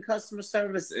outstanding customer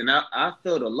service and I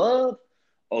feel the love,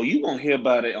 oh, you gonna hear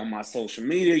about it on my social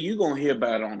media. You gonna hear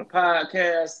about it on the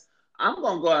podcast. I'm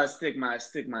gonna go out and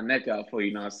stick my neck out for you.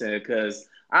 You know what I'm saying? Because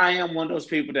I am one of those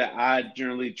people that I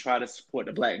generally try to support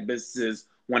the Black businesses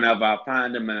whenever I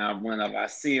find them and whenever I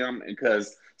see them,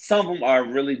 because some of them are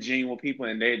really genuine people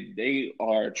and they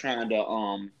are trying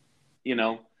to you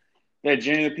know they're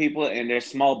genuine people and they're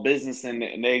small business and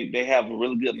they have a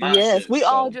really good Yes, mindset. we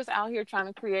all So just out here trying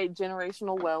to create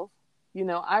generational wealth.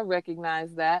 I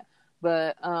recognize that,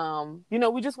 but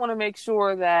we just want to make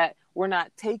sure that we're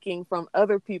not taking from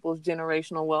other people's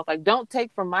generational wealth. Like, don't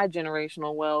take from my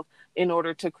generational wealth in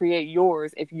order to create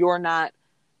yours if you're not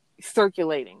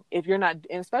circulating, if you're not,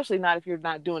 and especially not if you're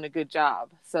not doing a good job.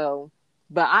 So,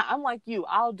 but I'm like you,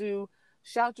 I'll do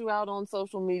shout you out on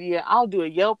social media. I'll do a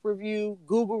Yelp review,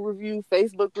 Google review,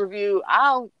 Facebook review.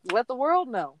 I'll let the world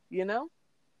know.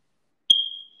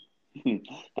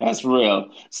 that's real.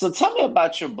 So tell me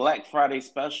about your Black Friday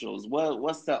specials.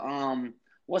 What's the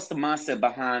mindset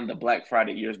behind the Black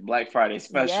Friday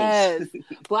specials? Yes.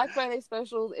 Black Friday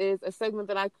Specials is a segment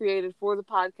that I created for the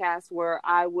podcast where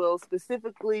I will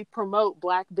specifically promote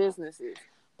Black businesses.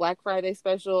 Black Friday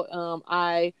Special,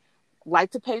 I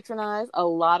like to patronize a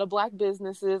lot of Black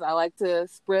businesses. I like to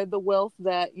spread the wealth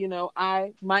that,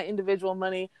 my individual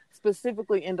money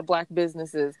specifically into Black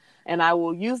businesses. And I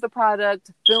will use the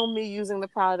product, film me using the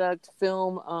product,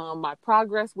 film my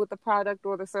progress with the product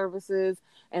or the services.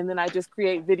 And then I just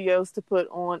create videos to put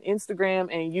on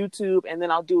Instagram and YouTube. And then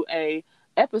I'll do a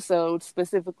episode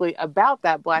specifically about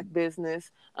that Black business,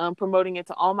 promoting it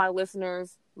to all my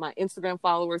listeners, my Instagram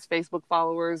followers, Facebook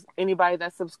followers, anybody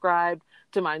that's subscribed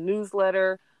to my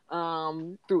newsletter,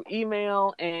 through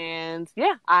email. And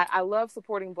yeah, I love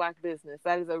supporting Black business.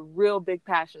 That is a real big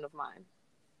passion of mine.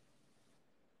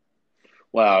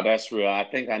 Wow, that's real. I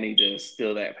think I need to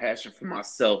instill that passion for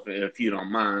myself, if you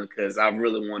don't mind, because I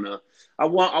really want to. I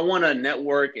want to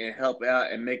network and help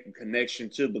out and make a connection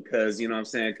too. Because you know what I'm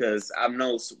saying. Because I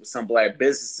know some Black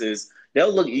businesses,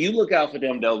 you look out for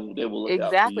them, they will look out for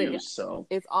Exactly. you. So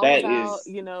It's all that about,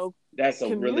 is that's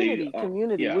a really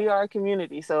community. yeah. We are a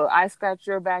community. So I scratch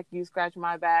your back, you scratch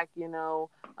my back,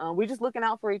 we just looking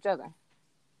out for each other.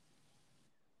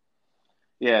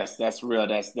 Yes, that's real.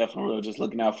 That's definitely real. Just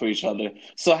looking out for each other.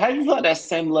 So, have you felt that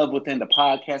same love within the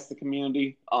podcasting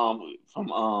community,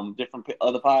 from different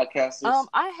other podcasters?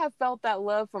 I have felt that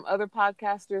love from other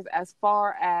podcasters as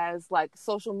far as like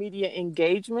social media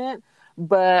engagement,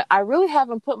 but I really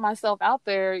haven't put myself out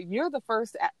there. You're the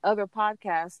first other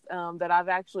podcast that I've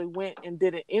actually went and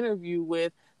did an interview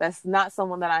with. That's not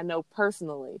someone that I know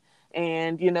personally,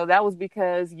 and that was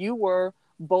because you were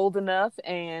bold enough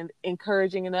and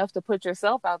encouraging enough to put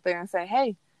yourself out there and say,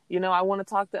 hey, I want to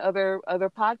talk to other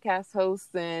podcast hosts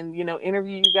and,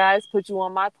 interview you guys, put you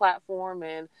on my platform.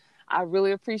 And I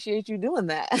really appreciate you doing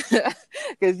that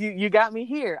because you got me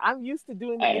here. I'm used to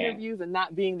doing the interviews and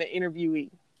not being the interviewee.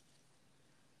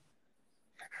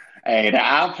 Hey,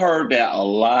 I've heard that a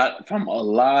lot from a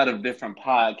lot of different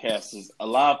podcasters. A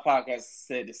lot of podcasts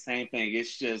said the same thing.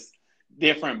 It's just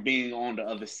different being on the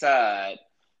other side.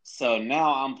 So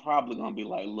now I'm probably gonna be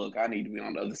like, look, I need to be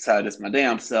on the other side of this my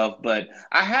damn self. But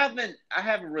I haven't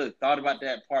really thought about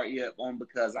that part yet,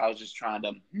 because I was just trying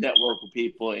to network with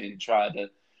people and try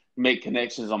to make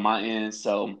connections on my end.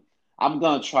 So I'm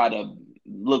gonna try to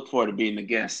look forward to being a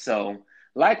guest. So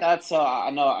like I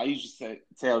know I usually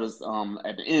tell this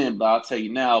at the end, but I'll tell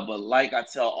you now. But like I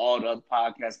tell all the other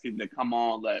podcast people that come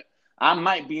on, that I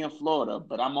might be in Florida,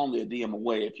 but I'm only a DM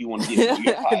away if you want to get me on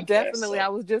your podcast. Definitely. So. I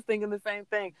was just thinking the same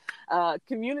thing.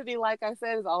 Community, like I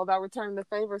said, is all about returning the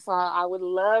favor. So I would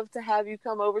love to have you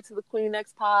come over to the Queen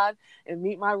X Pod and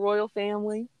meet my royal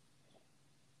family.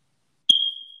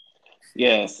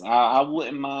 Yes, I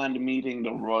wouldn't mind meeting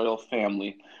the royal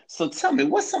family. So tell me,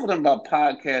 what's something about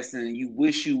podcasting you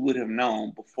wish you would have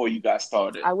known before you got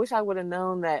started? I wish I would have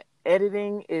known that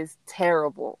editing is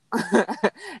terrible.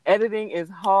 Editing is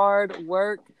hard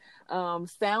work.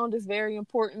 Sound is very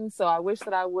important. So I wish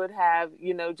that I would have,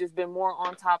 just been more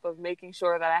on top of making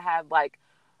sure that I had like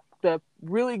the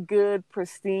really good,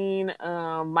 pristine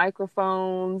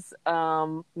microphones,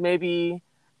 maybe,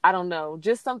 I don't know,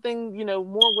 just something,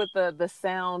 more with the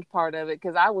sound part of it.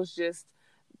 Cause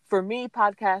for me,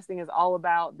 podcasting is all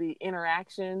about the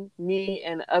interaction, me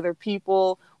and other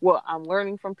people, what I'm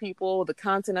learning from people, the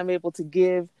content I'm able to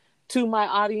give to my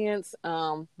audience.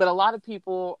 But a lot of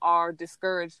people are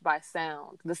discouraged by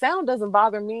sound. The sound doesn't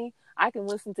bother me. I can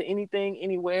listen to anything,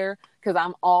 anywhere, because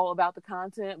I'm all about the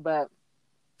content. But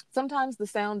sometimes the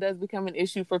sound does become an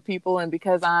issue for people. And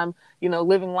because I'm,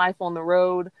 living life on the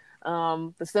road,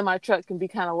 the semi truck can be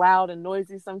kind of loud and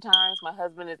noisy sometimes. My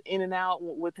husband is in and out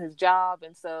with his job.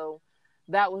 And so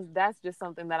that's just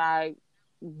something that I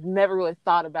never really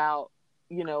thought about,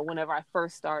 whenever I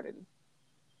first started.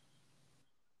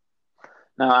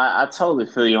 No, I totally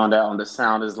feel you on that. On the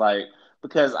sound is like,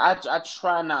 because I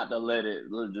try not to let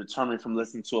it deter me from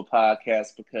listening to a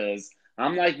podcast, because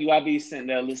I'm like you, I be sitting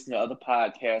there listening to other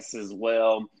podcasts as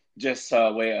well, just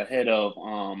way ahead of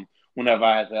whenever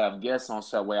I have to have guests on,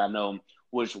 so that way I know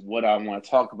what I want to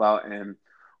talk about and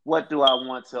what do I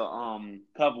want to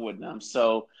cover with them.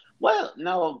 So, well,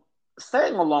 now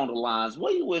staying along the lines,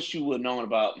 what you wish you would have known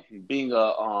about being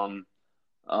a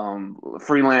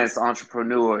freelance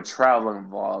entrepreneur, traveling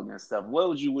vlog and stuff? What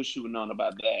would you wish you would known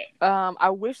about that?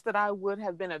 I wish that I would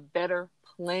have been a better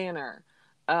planner.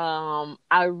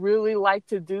 I really like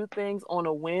to do things on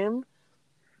a whim.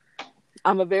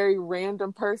 I'm a very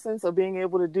random person, so being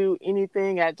able to do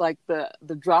anything at like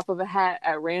the drop of a hat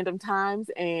at random times,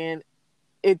 and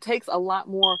it takes a lot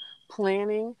more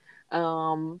planning.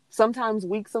 Sometimes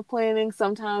weeks of planning,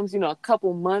 sometimes, a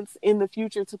couple months in the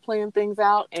future to plan things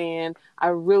out. And I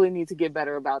really need to get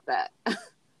better about that.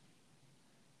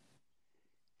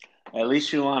 At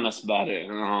least you're honest about it.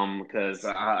 Because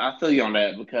I feel you on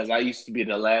that because I used to be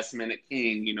the last minute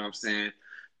king, you know what I'm saying?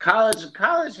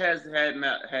 College has had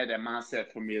that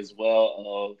mindset for me as well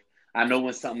of I know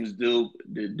when something's due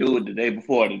to do it the day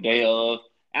before, or the day of.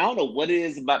 I don't know what it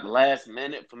is about the last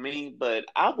minute for me, but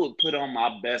I would put on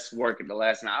my best work at the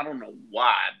last minute. I don't know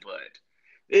why, but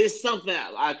it's something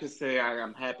I could say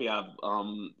I'm happy I've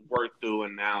worked through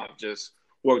and now just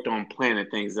worked on planning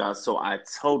things out. So I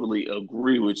totally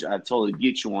agree with you. I totally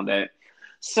get you on that.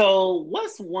 So,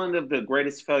 what's one of the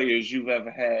greatest failures you've ever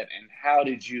had, and how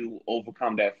did you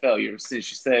overcome that failure?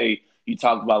 Since you say you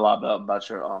talked about a lot about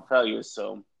your failures,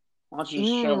 so why don't you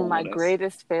just share one My with us?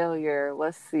 greatest failure.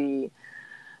 Let's see.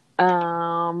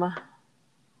 Um,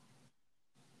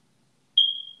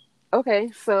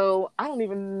 Okay, so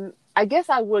I guess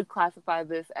I would classify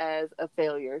this as a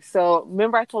failure. So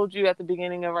remember I told you at the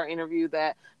beginning of our interview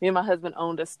that me and my husband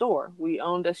owned a store. We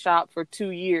owned a shop for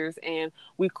 2 years and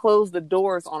we closed the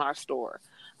doors on our store.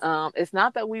 It's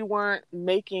not that we weren't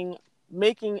making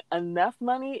enough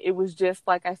money. It was just,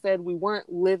 like I said, we weren't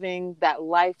living that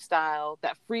lifestyle,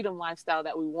 that freedom lifestyle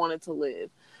that we wanted to live.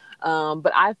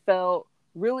 But I felt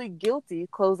really guilty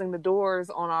closing the doors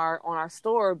on our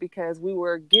store because we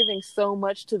were giving so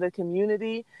much to the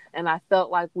community and I felt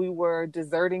like we were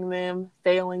deserting them,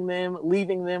 failing them,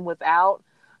 leaving them without.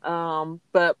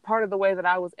 But part of the way that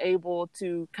I was able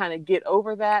to kind of get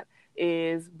over that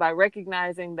is by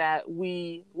recognizing that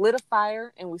we lit a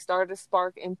fire and we started a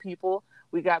spark in people.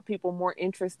 We got people more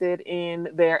interested in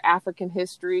their African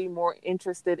history, more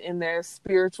interested in their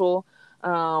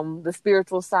the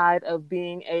spiritual side of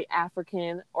being a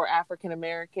African or African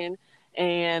American,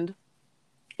 and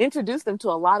introduced them to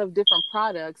a lot of different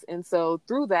products. And so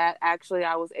through that, actually,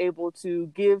 I was able to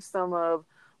give some of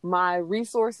my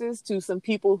resources to some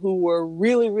people who were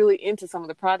really, really into some of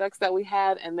the products that we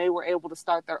had, and they were able to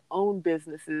start their own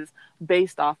businesses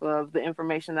based off of the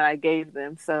information that I gave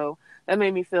them. So that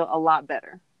made me feel a lot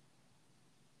better.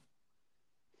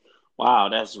 Wow,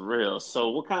 that's real. So,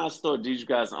 what kind of store did you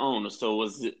guys own? So,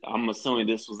 was it? I'm assuming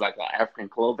this was like an African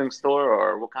clothing store,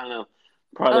 or what kind of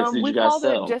products did We you guys called it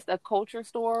sell? just a culture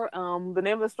store. The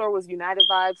name of the store was United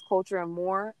Vibes Culture and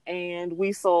More, and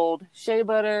we sold shea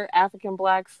butter, African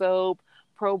black soap,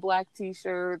 pro black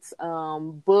T-shirts,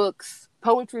 books,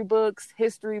 poetry books,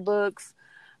 history books,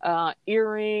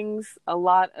 earrings, a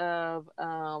lot of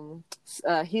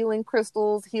healing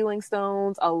crystals, healing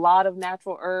stones, a lot of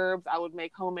natural herbs. I would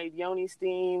make homemade yoni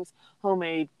steams,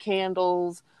 homemade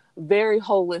candles, very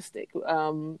holistic.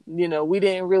 We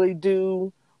didn't really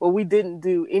do we didn't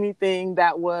do anything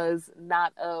that was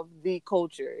not of the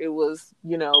culture. It was,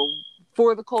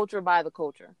 for the culture, by the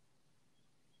culture.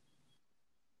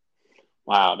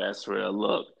 Wow, that's real.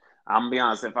 Look, I'm gonna be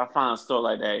honest. If I find a store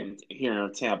like that here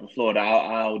in Tampa, Florida,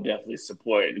 I'll definitely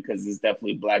support it because it's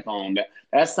definitely black owned.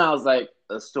 That sounds like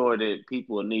a store that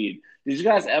people need. Did you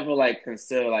guys ever like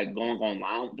consider like going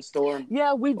online with the store,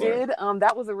 Yeah, we or? did.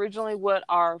 That was originally what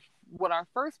our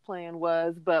first plan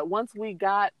was, but once we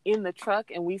got in the truck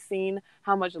and we seen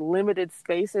how much limited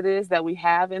space it is that we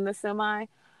have in the semi,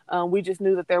 we just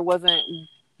knew that there wasn't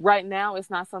right now.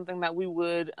 It's not something that we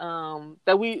would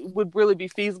really be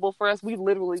feasible for us. We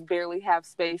literally barely have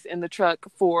space in the truck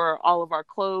for all of our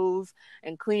clothes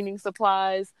and cleaning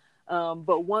supplies.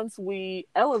 But once we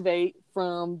elevate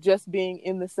from just being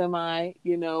in the semi,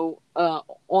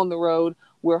 on the road,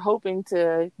 we're hoping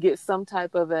to get some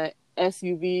type of a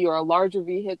SUV or a larger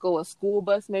vehicle, a school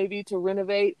bus maybe, to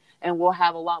renovate, and we'll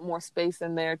have a lot more space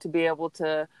in there to be able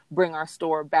to bring our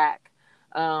store back.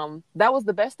 That was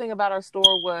the best thing about our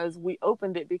store was we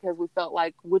opened it because we felt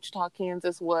like Wichita,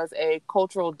 Kansas was a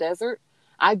cultural desert.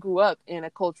 I grew up in a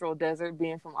cultural desert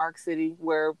being from Ark City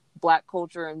where black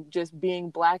culture and just being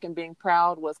black and being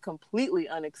proud was completely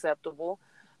unacceptable.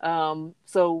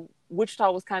 So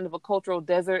Wichita was kind of a cultural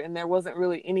desert and there wasn't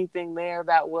really anything there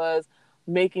that was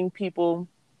making people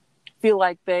feel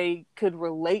like they could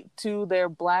relate to their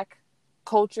black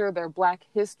culture, their black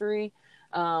history.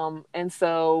 And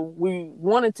so we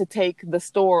wanted to take the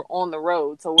store on the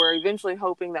road. So we're eventually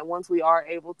hoping that once we are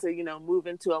able to, move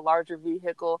into a larger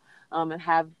vehicle, and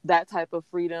have that type of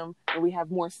freedom and we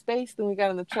have more space than we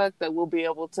got in the truck, that we'll be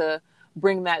able to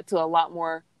bring that to a lot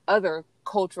more other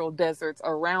cultural deserts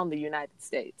around the United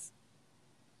States.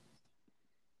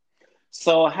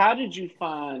 So, how did you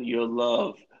find your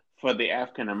love for the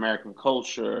African American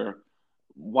culture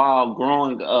while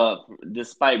growing up,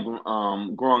 despite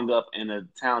growing up in a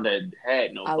town that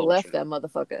had no I left culture? that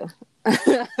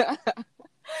motherfucker.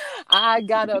 I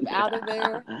got up out of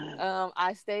there.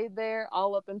 I stayed there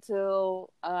all up until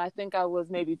I think I was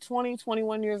maybe 20,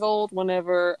 21 years old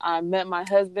whenever I met my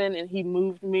husband and he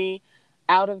moved me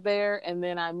out of there. And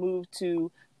then I moved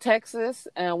to Texas.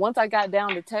 And once I got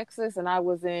down to Texas and I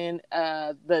was in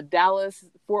the Dallas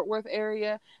Fort Worth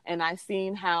area, and I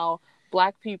seen how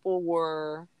Black people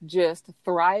were just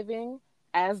thriving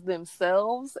as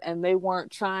themselves, and they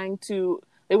weren't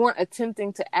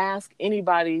attempting to ask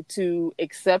anybody to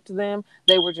accept them.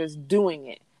 They were just doing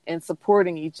it and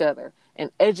supporting each other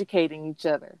and educating each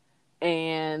other.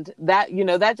 And that,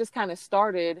 that just kind of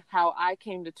started how I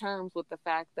came to terms with the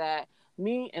fact that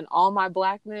me and all my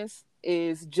Blackness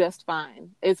is just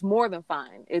fine. It's more than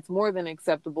fine. It's more than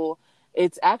acceptable.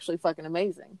 It's actually fucking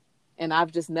amazing. And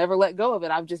I've just never let go of it.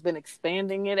 I've just been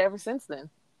expanding it ever since then.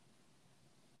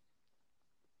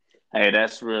 Hey,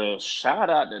 that's real. Shout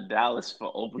out to Dallas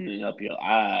for opening up your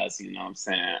eyes. You know what I'm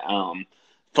saying?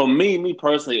 For me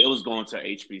personally, it was going to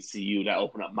HBCU that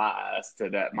opened up my eyes to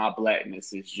that. My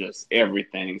Blackness is just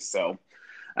everything. So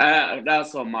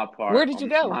that's on my part. Where did you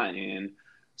go? My end.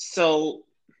 So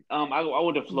I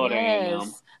went to Florida A&M.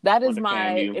 Yes, that is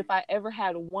if I ever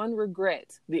had one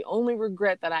regret, the only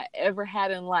regret that I ever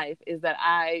had in life is that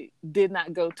I did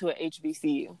not go to a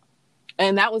HBCU.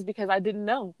 And that was because I didn't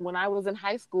know. When I was in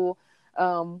high school,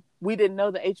 we didn't know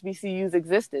the HBCUs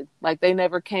existed. Like, they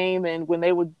never came, and when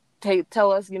they would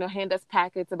tell us, hand us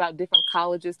packets about different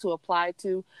colleges to apply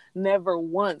to, never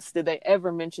once did they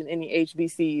ever mention any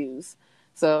HBCUs.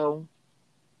 So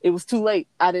it was too late.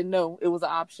 I didn't know it was an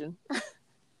option.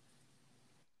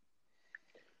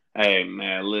 Hey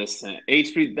man, listen,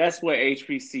 that's where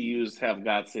HBCUs have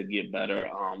got to get better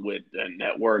with the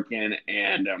networking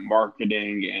and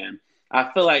marketing, and I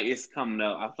feel like it's coming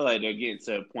up. I feel like they're getting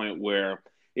to a point where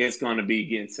it's going to be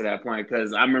getting to that point,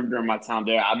 because I remember during my time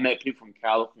there, I met people from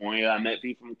California, I met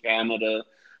people from Canada,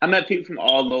 I met people from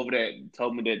all over that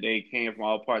told me that they came from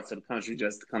all parts of the country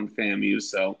just to come to FAMU.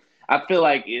 So I feel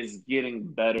like it's getting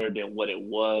better than what it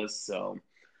was. So.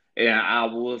 And I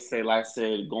will say, like I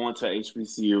said, going to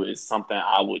HBCU is something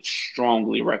I would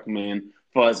strongly recommend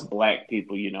for us Black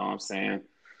people, you know what I'm saying?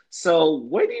 So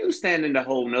where do you stand in the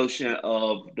whole notion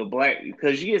of the Black,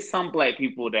 because you get some Black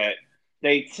people that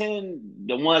the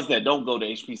ones that don't go to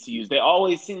HBCUs, they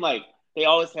always seem like they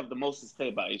always have the most to say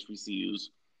about HBCUs.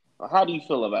 How do you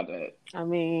feel about that? I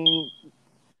mean,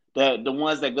 The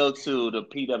ones that go to the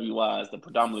PWIs, the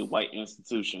predominantly white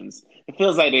institutions, it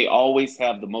feels like they always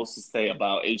have the most to say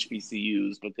about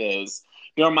HBCUs, because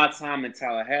during my time in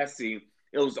Tallahassee,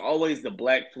 it was always the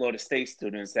Black Florida State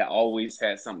students that always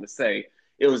had something to say.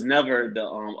 It was never the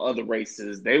other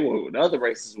races. The other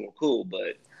races were cool,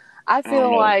 but I I don't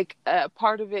feel know. like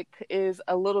part of it is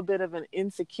a little bit of an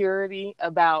insecurity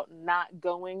about not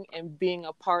going and being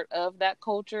a part of that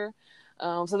culture.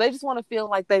 So they just want to feel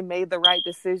like they made the right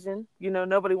decision.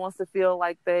 Nobody wants to feel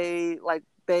like they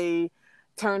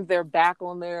turned their back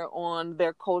on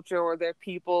their culture or their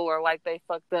people, or like they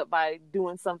fucked up by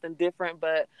doing something different.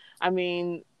 But I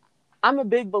mean, I'm a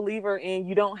big believer in,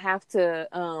 you don't have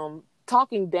to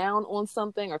talking down on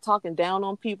something or talking down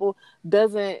on people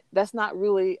that's not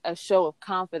really a show of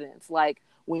confidence. Like,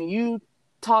 when you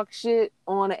talk shit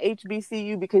on a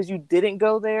HBCU because you didn't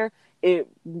go there, it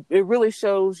really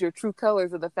shows your true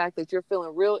colors of the fact that you're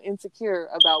feeling real insecure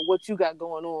about what you got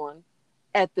going on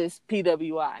at this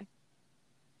PWI.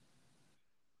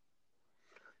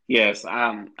 Yes,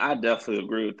 I definitely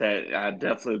agree with that. I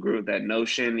definitely agree with that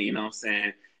notion, you know what I'm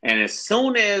saying? And as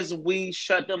soon as we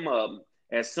shut them up,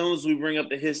 as soon as we bring up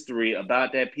the history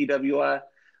about that PWI,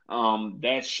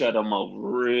 that shut them up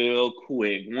real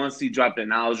quick. Once he dropped the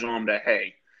knowledge on them that,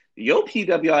 hey, your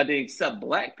PWI didn't accept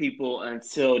Black people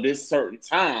until this certain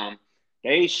time,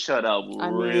 they shut up I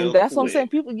mean, real that's what I'm saying.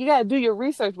 quick. People, you gotta do your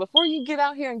research before you get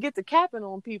out here and get to capping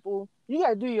on people. You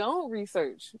gotta do your own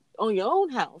research on your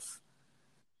own house.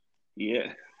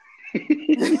 Yeah.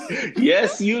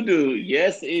 Yes, you do.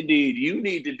 Yes, indeed. You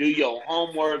need to do your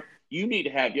homework. You need to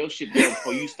have your shit done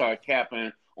before you start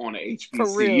capping on the For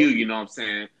HBCU, real. you know what I'm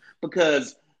saying?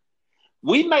 Because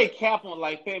we may cap on,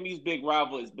 like, FAMU's big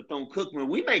rival is Bethune-Cookman.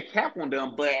 We may cap on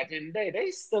them, but at the end of the day,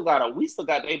 we still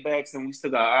got their backs and we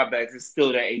still got our backs. It's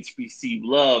still that HBCU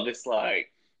love. It's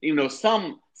like,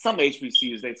 some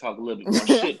HBCUs, they talk a little bit more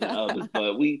shit than others,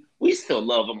 but we still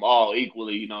love them all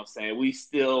equally, you know what I'm saying? We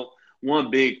still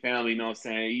one big family, you know what I'm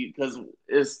saying? Because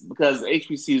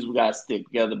HBCUs, we gotta stick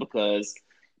together, because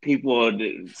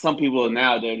some people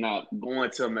now, they're not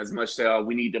going to them as much.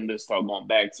 We need them to start going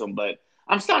back to them. But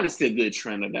I'm starting to see a good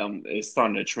trend of them. It's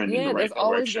starting to trend in the Yeah, there's right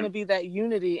always going to direction. be that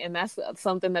unity, and that's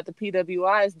something that the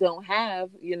PWIs don't have.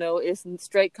 It's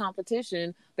straight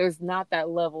competition. There's not that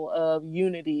level of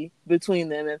unity between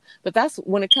them. But that's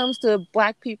when it comes to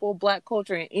Black people, Black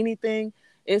culture, and anything,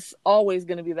 it's always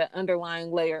going to be that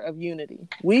underlying layer of unity.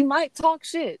 We might talk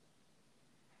shit,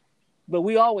 but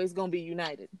we always going to be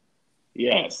united. Point.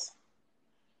 Yes.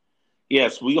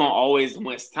 Yes, we're gonna always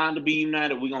when it's time to be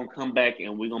united, we're gonna come back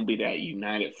and we're gonna be that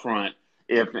united front.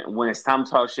 If when it's time to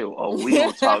talk shit, oh, we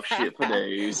gonna talk shit for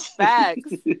days.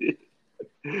 Facts.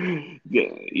 Yeah,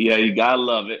 you gotta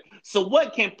love it. So,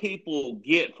 what can people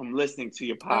get from listening to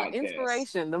your podcast?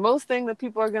 Inspiration. The most thing that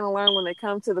people are going to learn when they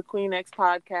come to the Queen X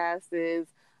podcast is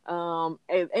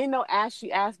ain't no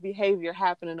ashy ass behavior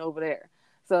happening over there.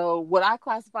 So what I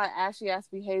classify ashy ass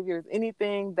behavior is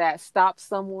anything that stops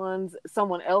someone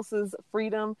else's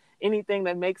freedom, anything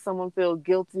that makes someone feel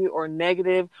guilty or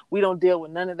negative. We don't deal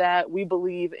with none of that. We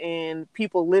believe in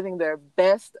people living their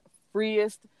best,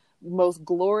 freest, most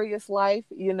glorious life,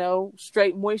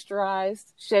 straight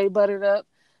moisturized, shea buttered up.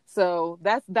 So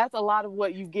that's a lot of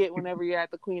what you get whenever you're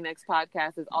at the Queen X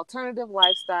podcast is alternative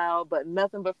lifestyle, but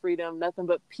nothing but freedom, nothing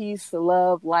but peace,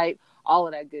 love, light, all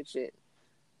of that good shit.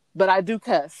 But I do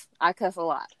cuss. I cuss a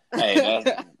lot.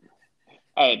 That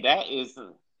is,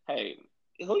 hey,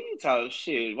 who you talking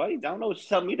shit? Why you don't know what you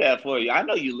tell me that for? You, I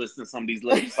know you listen to some of these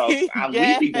little talks.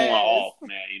 Yes. We be going off,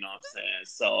 man. You know what I'm saying?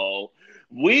 So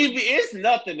it's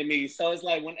nothing to me. So it's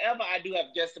like whenever I do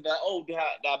have guests about, oh,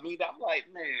 I mean, I'm like,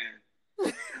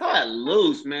 man, cut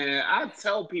loose, man. I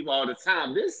tell people all the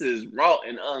time, this is raw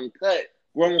and uncut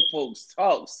grown folks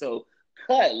talk. So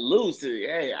cut loose.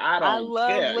 Hey, I don't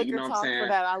care. Liquor You know what I'm talk saying? for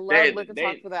that. I love liquor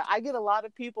talk for that. I get a lot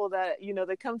of people that,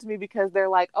 they come to me because they're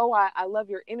like, oh, I love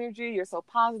your energy. You're so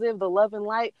positive, the love and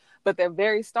light. But they're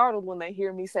very startled when they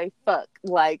hear me say fuck.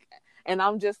 And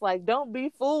I'm just like, don't be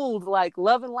fooled. Like,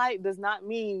 love and light does not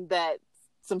mean that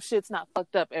some shit's not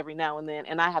fucked up every now and then.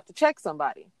 And I have to check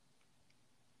somebody.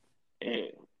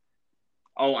 Yeah.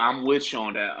 Oh, I'm with you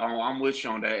on that.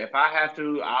 If I have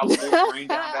to, I will bring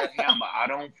down that hammer.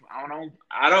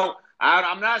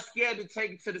 I'm not scared to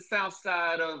take it to the south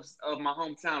side of my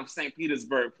hometown of St.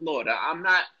 Petersburg, Florida. I'm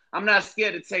not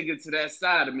scared to take it to that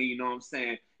side of me, you know what I'm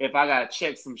saying? If I gotta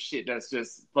check some shit that's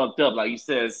just fucked up, like you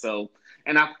said. So,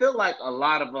 and I feel like a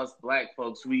lot of us Black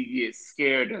folks, we get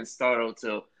scared and startled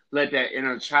to let that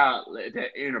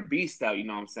inner beast out, you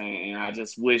know what I'm saying? And I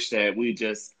just wish that we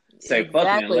just say fuck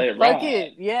it and let it ride. Fuck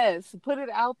it. Yes. Put it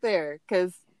out there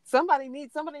because somebody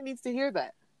needs to hear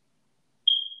that.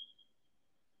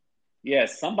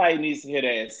 Yes, somebody needs to hear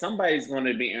that. Somebody's going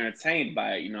to be entertained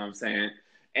by it, you know what I'm saying?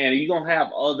 And you're going to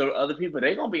have other people,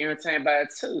 they're going to be entertained by it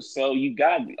too. So you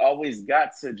always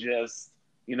got to just,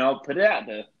 put it out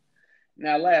there.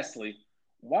 Now, lastly,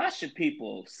 why should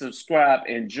people subscribe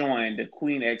and join the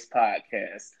Queen X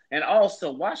podcast? And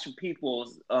also, why should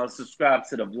people subscribe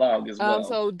to the vlog as well?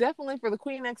 So definitely for the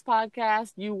Queen X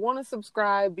podcast, you want to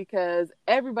subscribe because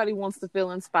everybody wants to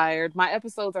feel inspired. My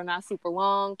episodes are not super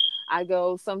long. I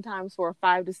go sometimes for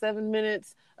 5 to 7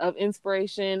 minutes of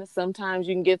inspiration. Sometimes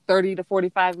you can get 30 to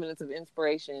 45 minutes of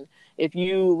inspiration. If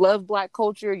you love Black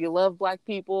culture, you love Black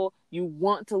people, you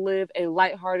want to live a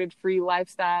lighthearted, free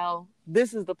lifestyle,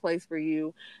 this is the place for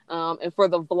you. And for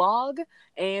the vlog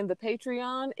and the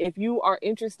Patreon, if you are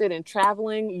interested in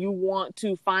traveling, you want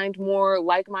to find more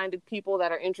like-minded people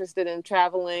that are interested in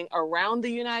traveling around the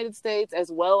United States as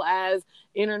well as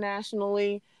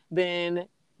internationally, then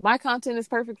my content is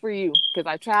perfect for you because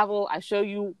I travel, I show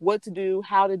you what to do,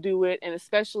 how to do it. And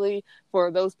especially for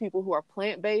those people who are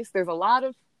plant-based, there's a lot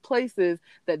of places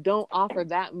that don't offer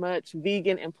that much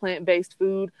vegan and plant-based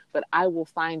food, but I will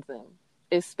find them,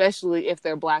 especially if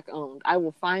they're Black owned. I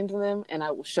will find them and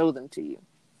I will show them to you.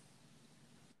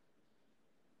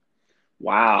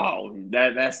 Wow,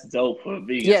 that's dope for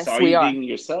vegan. Yes, so are you vegan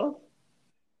yourself?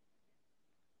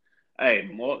 Hey,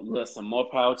 more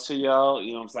power to y'all.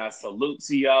 You know what I'm saying? I salute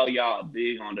to y'all. Y'all are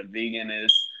big on the veganism.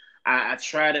 I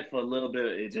tried it for a little bit.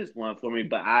 It just wasn't for me.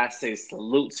 But I say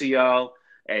salute to y'all.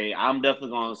 Hey, I'm definitely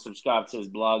going to subscribe to his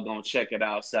blog. Going to check it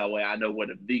out so that way I know where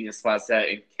the vegan spot's at.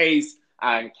 In case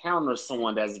I encounter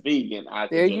someone that's vegan, I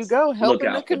can you go. Helping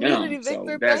look out the for community, them.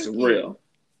 Victor. So that's thank real.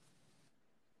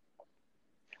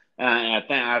 You.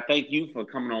 I thank you for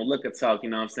coming on Liquor Talk.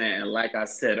 You know what I'm saying? And like I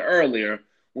said earlier,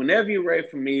 whenever you're ready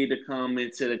for me to come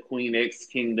into the Queen X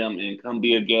Kingdom and come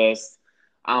be a guest,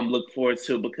 I'm looking forward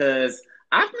to it because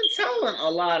I've been telling a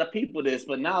lot of people this,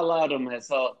 but not a lot of them has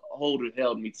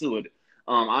held me to it.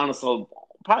 Honestly,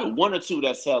 probably one or two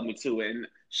that's held me to it. And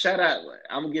shout out,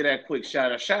 I'm gonna give that quick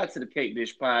shout out. Shout out to the Cake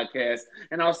Dish Podcast,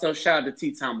 and also shout out to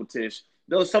Tea Time with Tish.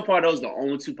 those are the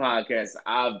only two podcasts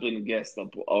I've been a guest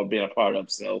of or been a part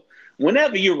of. So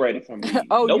whenever you're ready for me,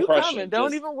 Oh, no you pressure. coming? Don't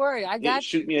Just even worry. I got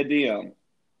shoot you. me a DM.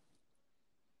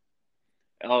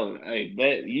 Oh, hey,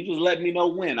 you just let me know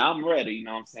when. I'm ready, you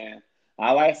know what I'm saying?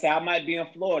 I like I said, I might be in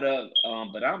Florida,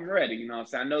 but I'm ready, you know what I'm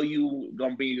saying? I know you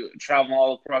gonna be traveling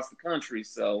all across the country,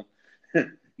 so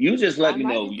you just let I me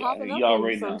might know. be popping You up on you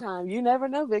already know. sometime. You never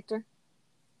know, Victor.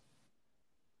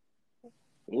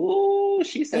 Ooh,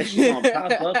 she said she gonna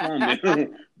pop up on me.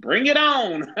 Bring it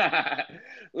on.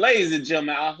 Ladies and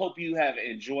gentlemen, I hope you have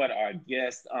enjoyed our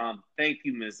guest. Thank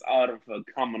you, Miss Autumn, for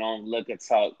coming on Liquor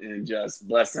Talk and just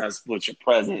blessing us with your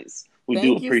presence. We do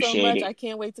Thank you so appreciate much. it. I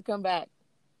can't wait to come back.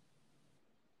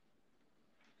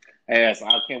 Yes,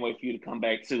 I can't wait for you to come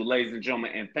back too, ladies and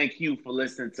gentlemen. And thank you for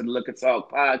listening to the Liquor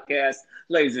Talk podcast,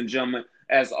 ladies and gentlemen.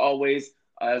 As always,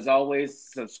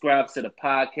 subscribe to the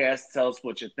podcast. Tell us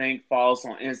what you think. Follow us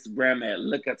on Instagram at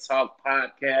Liquor Talk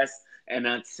Podcast. And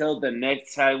until the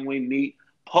next time we meet,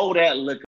 pull that liquor.